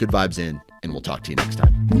out, good vibes in, and we'll talk to you next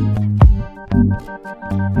time.